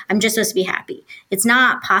sad. I'm just supposed to be happy. It's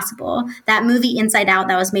not possible. That movie Inside Out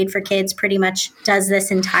that was made for kids pretty much does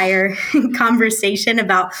this entire conversation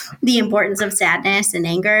about the importance of sadness and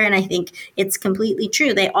anger. And I think it's completely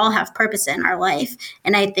true. They all have purpose in our life.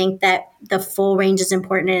 And I think that the full range is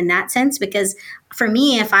important in that sense, because for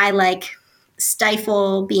me, if I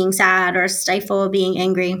stifle being sad or stifle being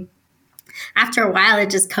angry, after a while,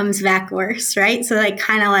 it just comes back worse, right? So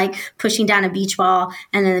kind of pushing down a beach ball,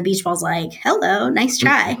 and then the beach ball's hello, nice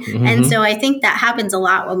try. Mm-hmm. And so I think that happens a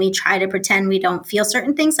lot when we try to pretend we don't feel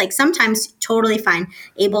certain things. Sometimes totally fine,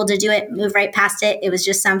 able to do it, move right past it. It was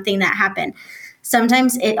just something that happened.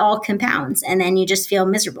 Sometimes it all compounds, and then you just feel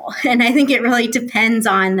miserable. And I think it really depends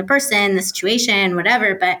on the person, the situation,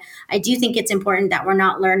 whatever. But I do think it's important that we're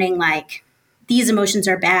not learning these emotions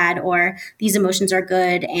are bad or these emotions are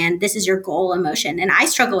good and this is your goal emotion. And I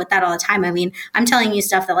struggle with that all the time. I mean, I'm telling you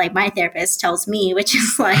stuff that like my therapist tells me, which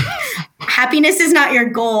is like, happiness is not your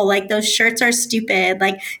goal. Like those shirts are stupid.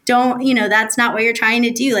 Like don't, that's not what you're trying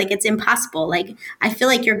to do. Like it's impossible. Like I feel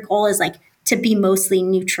like your goal is like to be mostly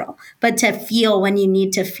neutral, but to feel when you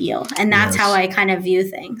need to feel. And that's how I kind of view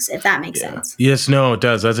things, if that makes sense. Yes, no, it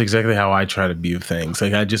does. That's exactly how I try to view things.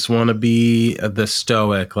 Like I just want to be the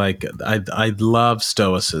stoic. Like I love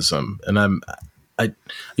stoicism. And are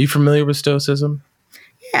you familiar with stoicism?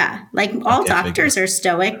 Yeah. Like all doctors are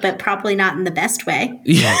stoic, but probably not in the best way.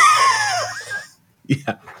 Yeah.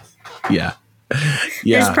 Yeah.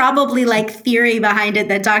 There's probably like theory behind it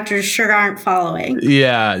that doctors sure aren't following.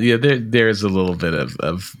 Yeah. There's a little bit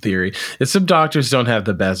of theory. And some doctors don't have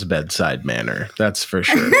the best bedside manner. That's for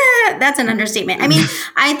sure. That's an understatement. I mean,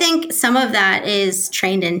 I think some of that is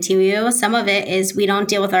trained into you. Some of it is we don't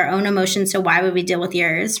deal with our own emotions, so why would we deal with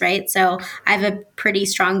yours, right? So I have a pretty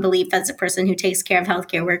strong belief as a person who takes care of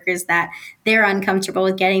healthcare workers that they're uncomfortable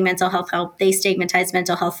with getting mental health help. They stigmatize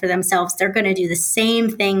mental health for themselves. They're going to do the same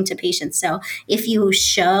thing to patients. So if you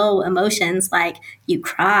show emotions like you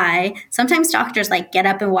cry, sometimes doctors like get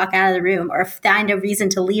up and walk out of the room or find a reason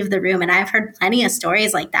to leave the room. And I've heard plenty of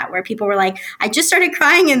stories like that where people were like, I just started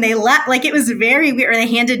crying and they left. Like it was very weird. Or they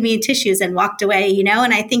handed me tissues and walked away,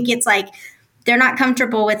 And I think it's like, they're not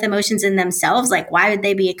comfortable with emotions in themselves. Like, why would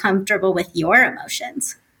they be comfortable with your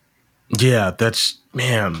emotions? Yeah,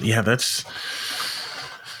 man. You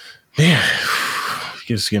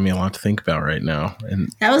just give me a lot to think about right now. And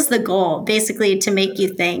that was the goal, basically, to make you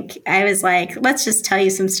think. I was like, let's just tell you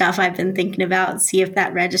some stuff I've been thinking about and see if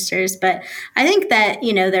that registers. But I think that,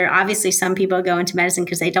 there are obviously some people go into medicine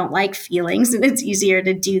because they don't like feelings, and it's easier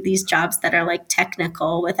to do these jobs that are like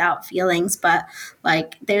technical without feelings. But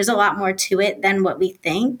like, there's a lot more to it than what we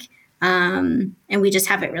think. And we just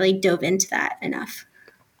haven't really dove into that enough.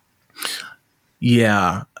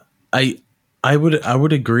 Yeah, I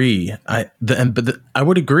would agree. I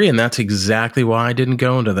would agree, and that's exactly why I didn't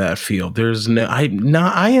go into that field.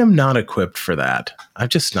 I am not equipped for that. I'm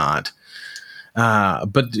just not.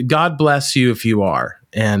 But God bless you if you are,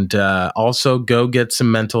 and also go get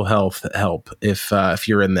some mental health help if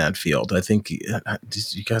you're in that field. I think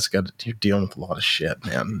you guys you're dealing with a lot of shit,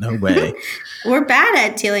 man. No way. We're bad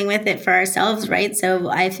at dealing with it for ourselves, right? So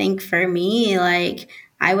I think for me, like,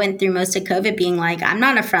 I went through most of COVID being like, I'm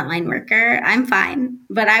not a frontline worker. I'm fine.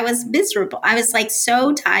 But I was miserable. I was like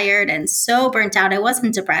so tired and so burnt out. I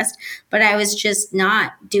wasn't depressed, but I was just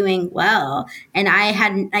not doing well. And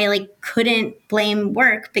I couldn't blame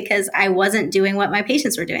work because I wasn't doing what my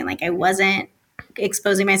patients were doing. Like I wasn't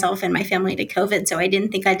exposing myself and my family to COVID. So I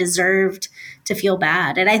didn't think I deserved to feel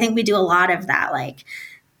bad. And I think we do a lot of that. Like,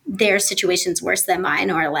 their situation's worse than mine,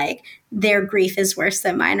 or like their grief is worse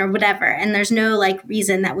than mine, or whatever. And there's no like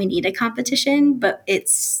reason that we need a competition, but it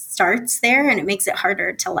starts there and it makes it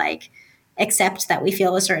harder to like accept that we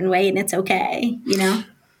feel a certain way and it's okay,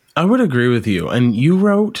 I would agree with you. And you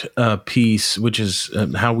wrote a piece, which is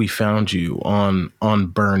how we found you on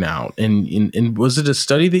burnout. And was it a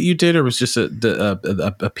study that you did, or was just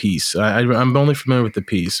a piece? I'm only familiar with the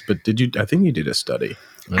piece, but I think you did a study.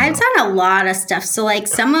 I've done a lot of stuff. So like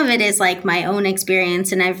some of it is like my own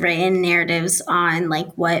experience, and I've written narratives on like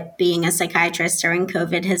what being a psychiatrist during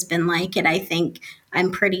COVID has been like. And I think I'm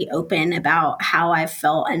pretty open about how I've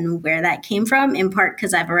felt and where that came from, in part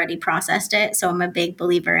because I've already processed it. So I'm a big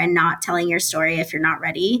believer in not telling your story if you're not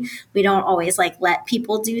ready. We don't always like let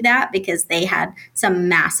people do that because they had some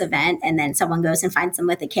mass event and then someone goes and finds them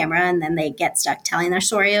with a camera and then they get stuck telling their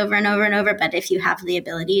story over and over and over. But if you have the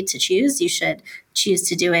ability to choose, you should choose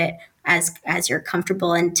to do it as you're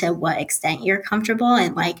comfortable and to what extent you're comfortable.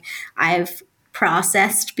 And like I've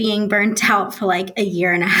processed being burnt out for like a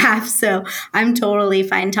year and a half. So I'm totally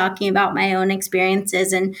fine talking about my own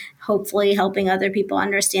experiences and hopefully helping other people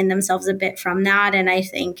understand themselves a bit from that. And I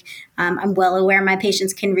think I'm well aware my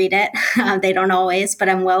patients can read it. They don't always, but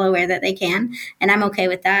I'm well aware that they can. And I'm okay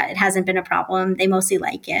with that. It hasn't been a problem. They mostly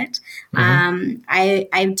like it. Mm-hmm.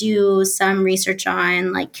 I do some research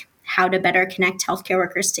on like how to better connect healthcare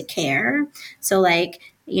workers to care. So like,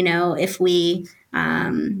 if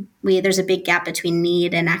there's a big gap between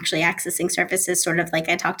need and actually accessing services, sort of like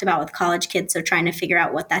I talked about with college kids. So trying to figure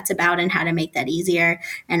out what that's about and how to make that easier.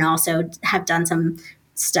 And also have done some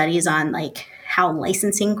studies on like how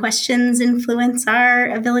licensing questions influence our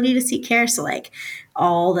ability to seek care. So like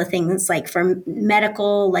all the things like for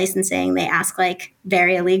medical licensing, they ask like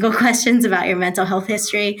very illegal questions about your mental health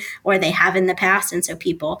history, or they have in the past. And so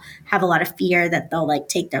people have a lot of fear that they'll like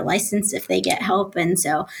take their license if they get help. And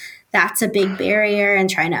so that's a big barrier, and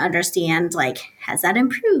trying to understand, like, has that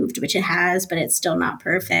improved, which it has, but it's still not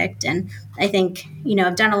perfect. And I think,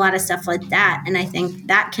 I've done a lot of stuff like that. And I think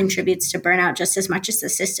that contributes to burnout just as much as the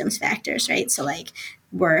systems factors, right? So like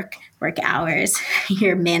work hours,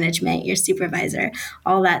 your management, your supervisor,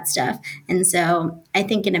 all that stuff. And so I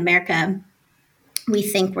think in America, we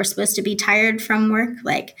think we're supposed to be tired from work.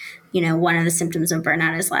 Like, one of the symptoms of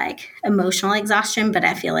burnout is like emotional exhaustion, but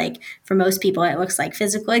I feel like for most people, it looks like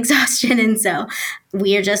physical exhaustion. And so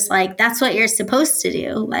we're just like, that's what you're supposed to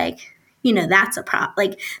do. Like, that's a problem.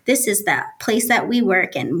 Like, this is the place that we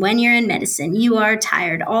work. And when you're in medicine, you are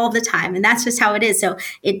tired all the time. And that's just how it is. So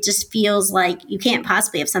it just feels like you can't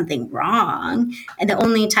possibly have something wrong. And the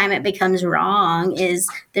only time it becomes wrong is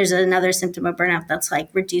there's another symptom of burnout that's like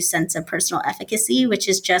reduced sense of personal efficacy, which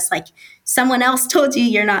is just like someone else told you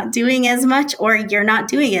you're not doing as much or you're not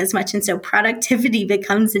doing as much. And so productivity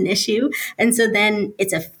becomes an issue. And so then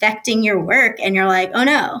it's affecting your work and you're like, oh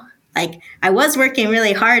no. Like, I was working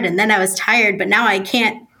really hard and then I was tired, but now I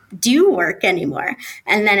can't do work anymore.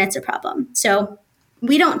 And then it's a problem. So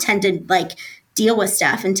we don't tend to like deal with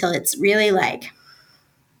stuff until it's really like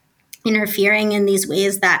interfering in these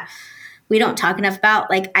ways that we don't talk enough about.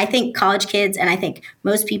 Like, I think college kids and I think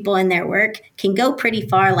most people in their work can go pretty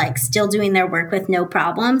far, like still doing their work with no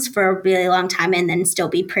problems for a really long time and then still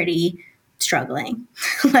be pretty struggling.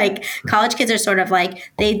 Like, college kids are sort of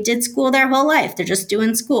like, they did school their whole life. They're just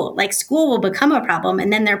doing school. Like, school will become a problem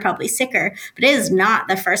and then they're probably sicker, but it is not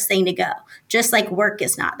the first thing to go. Just like work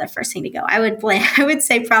is not the first thing to go. I would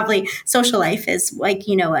say probably social life is like,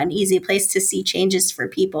 an easy place to see changes for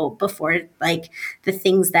people before like the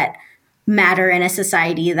things that matter in a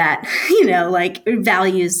society that, like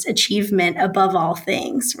values achievement above all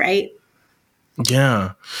things, right?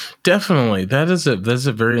 Yeah, definitely. That's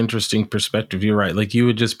a very interesting perspective. You're right. Like, you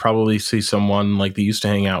would just probably see someone like they used to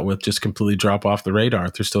hang out with just completely drop off the radar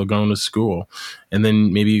if they're still going to school. And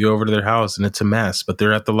then maybe you go over to their house and it's a mess, but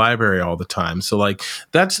they're at the library all the time. So like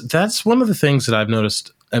that's one of the things that I've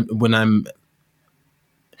noticed when I'm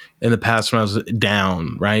in the past when I was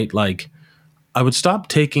down, right? Like, I would stop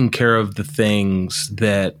taking care of the things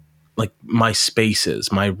that, like, my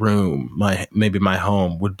spaces, my room, maybe my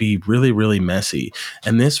home would be really, really messy.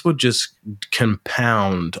 And this would just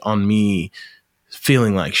compound on me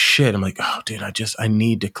feeling like shit. I'm like, oh, dude, I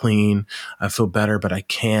need to clean. I feel better, but I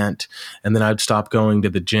can't. And then I'd stop going to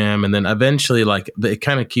the gym. And then eventually, like, it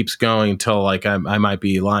kind of keeps going until like I might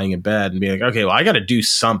be lying in bed and be like, okay, well, I got to do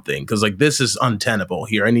something because like this is untenable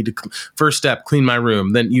here. I need to first step, clean my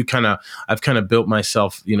room. Then I've kind of built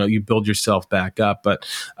myself, you build yourself back up. But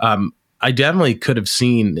I definitely could have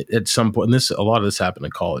seen at some point, and a lot of this happened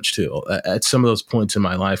in college too, at some of those points in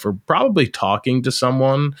my life, or probably talking to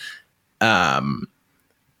someone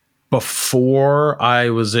before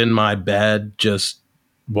I was in my bed just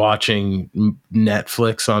watching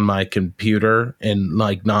Netflix on my computer and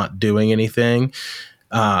like not doing anything.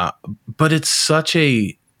 But it's such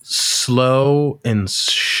a slow and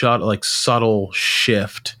subtle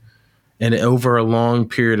shift, and over a long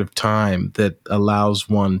period of time that allows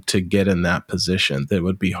one to get in that position that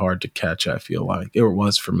would be hard to catch. I feel like it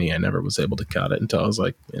was for me. I never was able to cut it until I was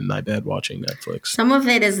like in my bed watching Netflix. Some of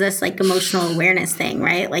it is this like emotional awareness thing,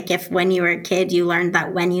 right? Like, if when you were a kid, you learned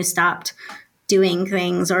that when you stopped doing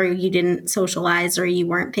things or you didn't socialize or you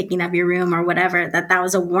weren't picking up your room or whatever, that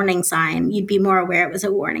was a warning sign. You'd be more aware it was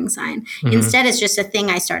a warning sign. Mm-hmm. Instead, it's just a thing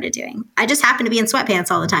I started doing. I just happen to be in sweatpants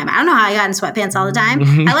all the time. I don't know how I got in sweatpants all the time.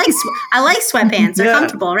 Mm-hmm. I like sweatpants. They're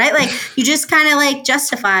comfortable, right? Like, you just kind of like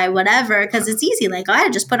justify whatever because it's easy. Like, oh, I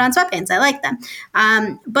just put on sweatpants. I like them.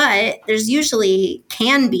 But there's usually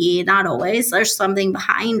can be, not always, there's something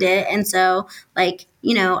behind it. And so like,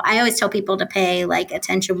 I always tell people to pay like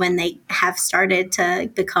attention when they have started to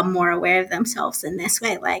become more aware of themselves in this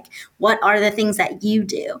way. Like, what are the things that you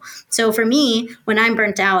do? So for me, when I'm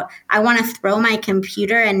burnt out, I want to throw my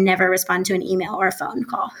computer and never respond to an email or a phone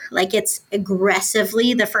call. Like, it's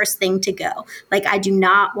aggressively the first thing to go. Like, I do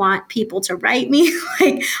not want people to write me.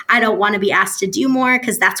 Like, I don't want to be asked to do more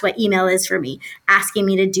because that's what email is for me, asking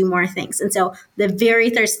me to do more things. And so the very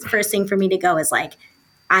first thing for me to go is like,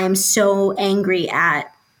 I am so angry at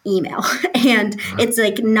email and it's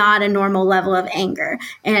like not a normal level of anger.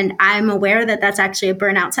 And I'm aware that that's actually a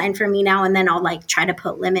burnout sign for me now. And then I'll like try to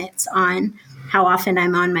put limits on how often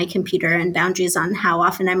I'm on my computer and boundaries on how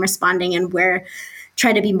often I'm responding and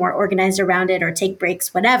try to be more organized around it or take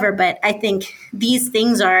breaks, whatever. But I think these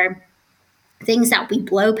things are things that we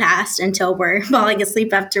blow past until we're falling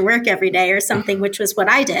asleep after work every day or something, which was what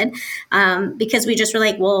I did because we just were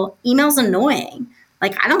like, well, email's annoying.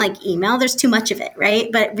 Like, I don't like email. There's too much of it,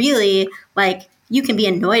 right? But really, like, you can be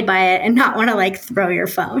annoyed by it and not want to like throw your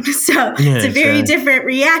phone. So it's a very different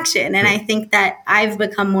reaction. And I think that I've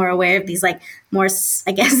become more aware of these like more,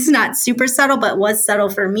 I guess not super subtle, but was subtle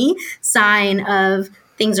for me, sign of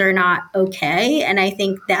things are not okay. And I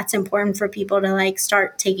think that's important for people to like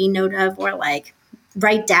start taking note of, or like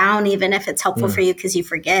write down, even if it's helpful for you because you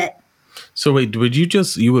forget. So wait,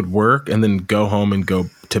 you would work and then go home and go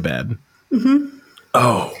to bed? Mm-hmm.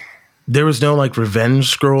 Oh, there was no like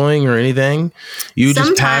revenge scrolling or anything?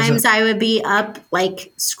 Sometimes I would be up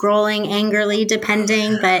like scrolling angrily,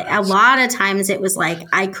 depending. But a lot of times it was like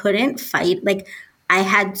I couldn't fight. Like I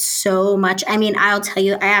had so much. I mean, I'll tell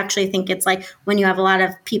you, I actually think it's like when you have a lot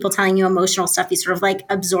of people telling you emotional stuff, you sort of like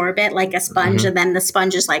absorb it like a sponge. And then the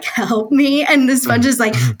sponge is like, help me. And the sponge is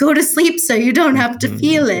like, go to sleep so you don't have to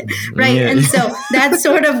feel it. Right. Yeah. And so that's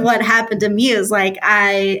sort of what happened to me is like,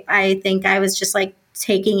 I think I was just like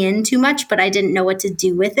taking in too much, but I didn't know what to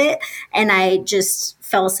do with it. And I just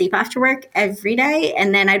fell asleep after work every day.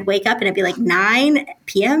 And then I'd wake up and it'd be like 9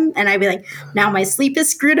 p.m. And I'd be like, now my sleep is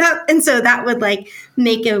screwed up. And so that would like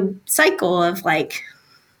make a cycle of like,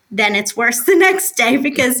 then it's worse the next day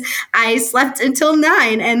because I slept until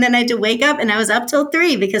 9 and then I had to wake up and I was up till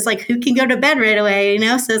 3 because like who can go to bed right away, you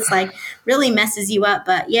know? So it's like really messes you up.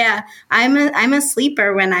 But yeah, I'm a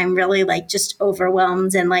sleeper when I'm really like just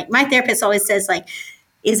overwhelmed. And like my therapist always says like,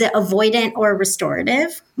 is it avoidant or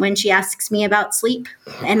restorative when she asks me about sleep?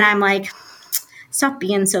 And I'm like, stop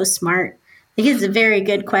being so smart. I think it's a very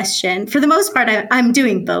good question. For the most part, I'm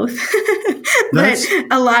doing both, but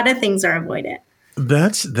a lot of things are avoidant.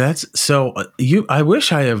 That's so I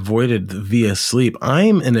wish I avoided via sleep.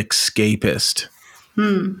 I'm an escapist.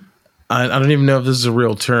 I don't even know if this is a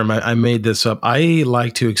real term. I made this up. I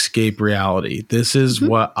like to escape reality. This is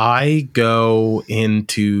what I go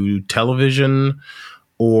into television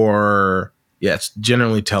or it's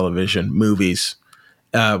generally television, movies.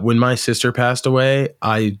 When my sister passed away,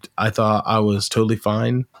 I thought I was totally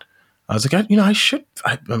fine. I was like,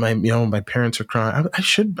 my parents are crying.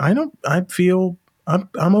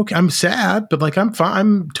 I'm okay. I'm sad, but like, I'm fine.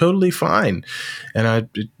 I'm totally fine. And I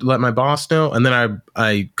let my boss know. And then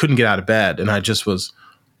I couldn't get out of bed and I just was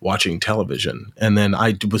watching television. And then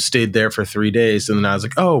I stayed there for 3 days. And then I was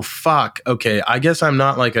like, oh, fuck. Okay. I guess I'm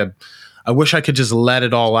not like I wish I could just let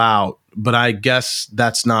it all out, but I guess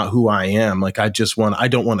that's not who I am. Like I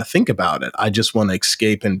don't want to think about it. I just want to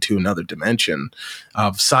escape into another dimension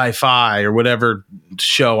of sci-fi or whatever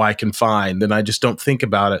show I can find. And I just don't think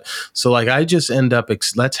about it. So like, I just end up,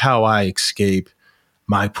 that's how I escape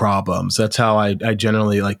my problems. That's how I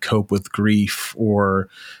generally like cope with grief or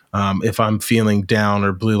if I'm feeling down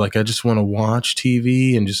or blue, like I just want to watch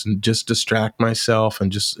TV and just distract myself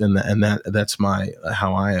and that's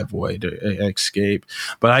how I avoid escape.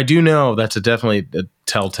 But I do know that's definitely a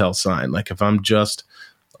telltale sign. Like if I'm just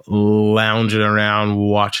lounging around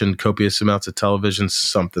watching copious amounts of television,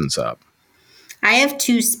 something's up. I have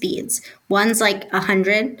 2 speeds. One's like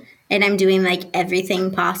 100. And I'm doing like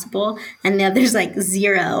everything possible. And the other's like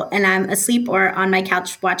 0. And I'm asleep or on my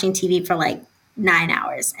couch watching TV for like 9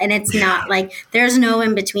 hours. And it's not like there's no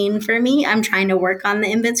in between for me. I'm trying to work on the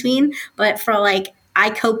in between. But for like, I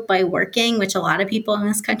cope by working, which a lot of people in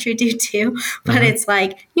this country do too. But it's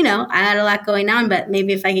like, I had a lot going on, but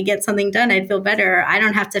maybe if I could get something done, I'd feel better. I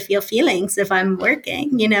don't have to feel feelings if I'm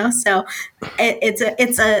working, So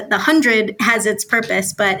the 100 has its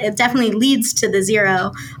purpose, but it definitely leads to the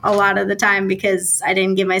 0 a lot of the time because I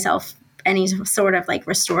didn't give myself any sort of like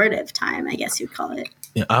restorative time, I guess you'd call it.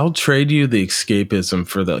 Yeah, I'll trade you the escapism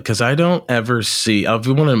for because I don't ever see. If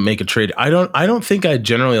we want to make a trade, I don't think I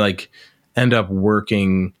generally like end up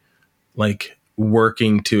working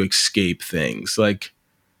to escape things. Like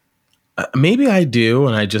maybe I do,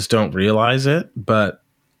 and I just don't realize it. But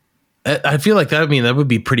I feel like that would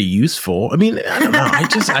be pretty useful. I mean, I don't know. I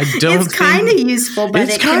don't. It's kind of useful, but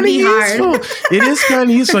it can be hard. It is kind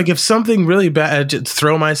of useful. Like if something really bad, just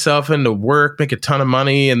throw myself into work, make a ton of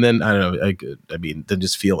money, and then I don't know. Then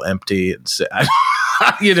just feel empty and sad.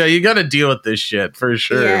 You got to deal with this shit for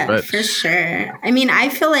sure. Yeah, for sure. I mean, I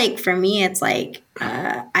feel like for me, it's like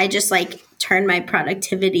I just like turn my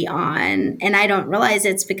productivity on and I don't realize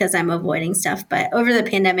it's because I'm avoiding stuff. But over the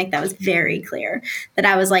pandemic, that was very clear that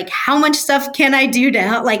I was like, how much stuff can I do to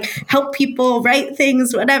help people write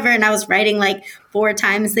things, whatever. And I was writing like 4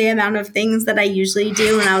 times the amount of things that I usually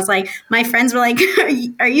do. And I was like, my friends were like,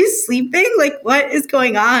 are you sleeping? Like, what is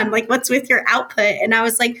going on? Like, what's with your output? And I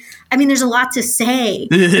was like, I mean, there's a lot to say.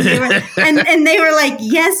 And they were like,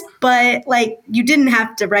 yes, but like, you didn't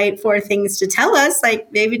have to write 4 things to tell us.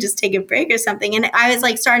 Like, maybe just take a break or something. And I was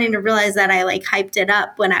like starting to realize that I like hyped it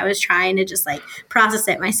up when I was trying to just like process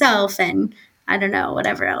it myself. And I don't know,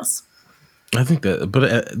 whatever else. I think that,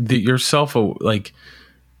 but yourself, like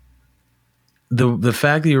the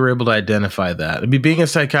fact that you were able to identify that, I mean, being a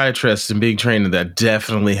psychiatrist and being trained in that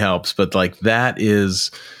definitely helps. But like that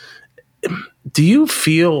is, do you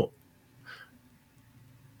feel?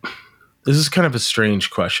 This is kind of a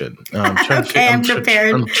strange question. I'm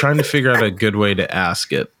prepared. I'm trying to figure out a good way to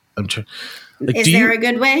ask it. Is there a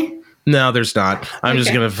good way? No, there's not. I'm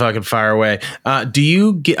just gonna fucking fire away. Are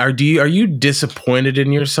you disappointed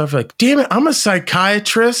in yourself? Like, damn it, I'm a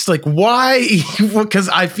psychiatrist. Like, why? Because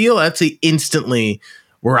I feel that's instantly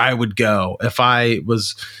where I would go if I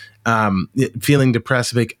was feeling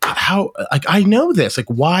depressed. Like, how? Like, I know this. Like,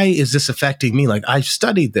 why is this affecting me? Like, I've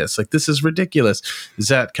studied this. Like, this is ridiculous. Is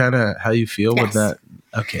that kind of how you feel with that?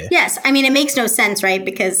 Okay. Yes. I mean, it makes no sense, right?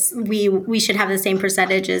 Because we should have the same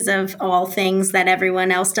percentages of all things that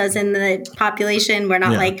everyone else does in the population. We're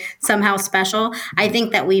not like somehow special. I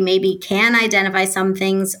think that we maybe can identify some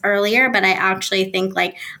things earlier, but I actually think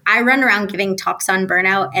like I run around giving talks on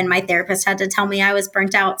burnout and my therapist had to tell me I was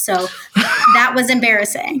burnt out. So that was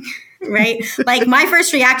embarrassing. Right? Like my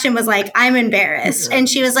first reaction was like, I'm embarrassed. And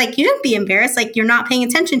she was like, you don't be embarrassed. Like you're not paying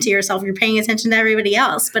attention to yourself. You're paying attention to everybody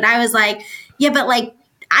else. But I was like, yeah, but like,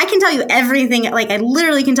 I can tell you everything. Like I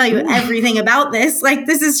literally can tell you everything about this. Like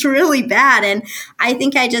this is really bad. And I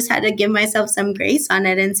think I just had to give myself some grace on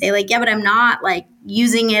it and say like, yeah, but I'm not like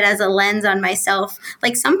using it as a lens on myself.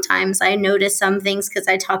 Like sometimes I notice some things because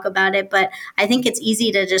I talk about it, but I think it's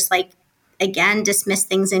easy to just like, again, dismiss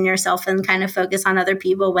things in yourself and kind of focus on other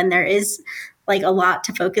people when there is like a lot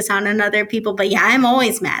to focus on in other people. But yeah, I'm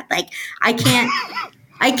always mad. Like I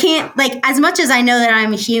can't like as much as I know that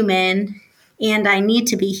I'm human and I need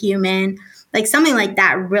to be human, like something like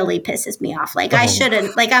that really pisses me off. Like I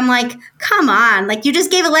shouldn't, like, I'm like, come on, like you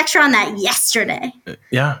just gave a lecture on that yesterday.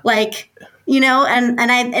 Yeah. Like, you know, and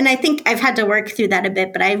I think I've had to work through that a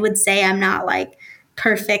bit, but I would say I'm not like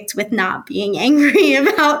perfect with not being angry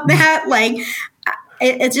about that. Like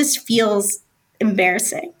it just feels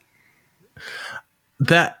embarrassing.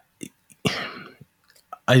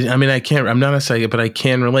 I mean, I'm not a psychic, but I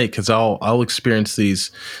can relate because I'll experience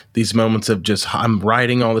these moments of just, I'm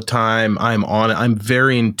writing all the time. I'm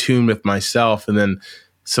very in tune with myself. And then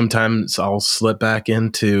sometimes I'll slip back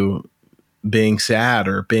into being sad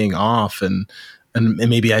or being off and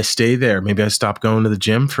maybe I stay there. Maybe I stop going to the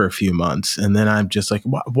gym for a few months. And then I'm just like,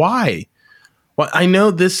 why? Well, I know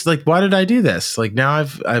this, like, why did I do this? Like now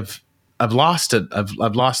I've lost it.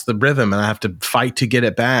 I've lost the rhythm and I have to fight to get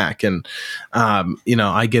it back. And, you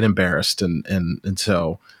know, I get embarrassed. And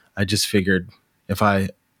so I just figured if I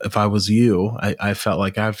was you, I felt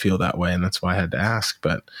like I'd feel that way. And that's why I had to ask.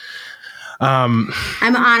 But I'm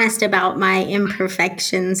honest about my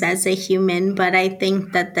imperfections as a human, but I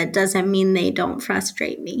think that doesn't mean they don't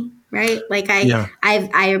frustrate me. Right? Like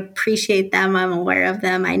I appreciate them. I'm aware of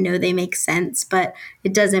them. I know they make sense, but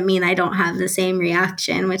it doesn't mean I don't have the same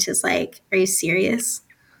reaction, which is like, are you serious?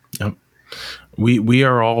 Yep. We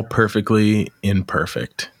are all perfectly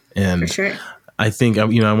imperfect. And for sure. I think,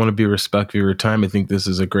 you know, I want to be respectful of your time. I think this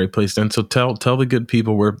is a great place to end. So tell the good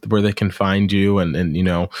people where they can find you. And you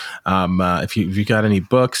know, if you got any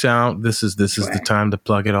books out, this is the time to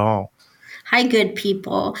plug it all. Hi, good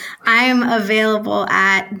people. I'm available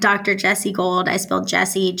at Dr. Jessie Gold. I spelled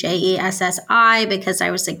Jessie, Jessi, because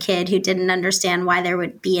I was a kid who didn't understand why there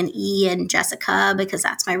would be an E in Jessica, because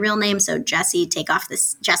that's my real name. So Jessie, take off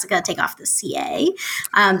this Jessica, take off the CA.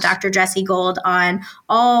 Dr. Jessie Gold on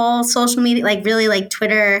all social media, like really like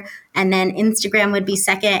Twitter, and then Instagram would be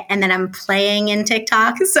second. And then I'm playing in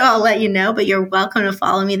TikTok. So I'll let you know, but you're welcome to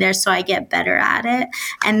follow me there so I get better at it.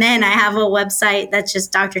 And then I have a website that's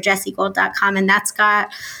just drjessiegold.com. And that's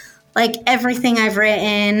got like everything I've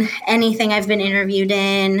written, anything I've been interviewed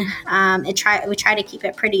in. We try to keep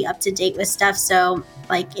it pretty up to date with stuff. So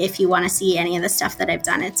like if you want to see any of the stuff that I've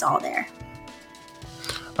done, it's all there.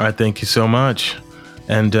 All right. Thank you so much.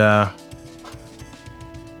 And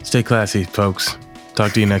stay classy, folks.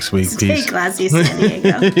 Talk to you next week. Stay Peace. classy, San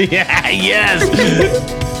Diego. Yeah,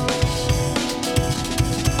 yes.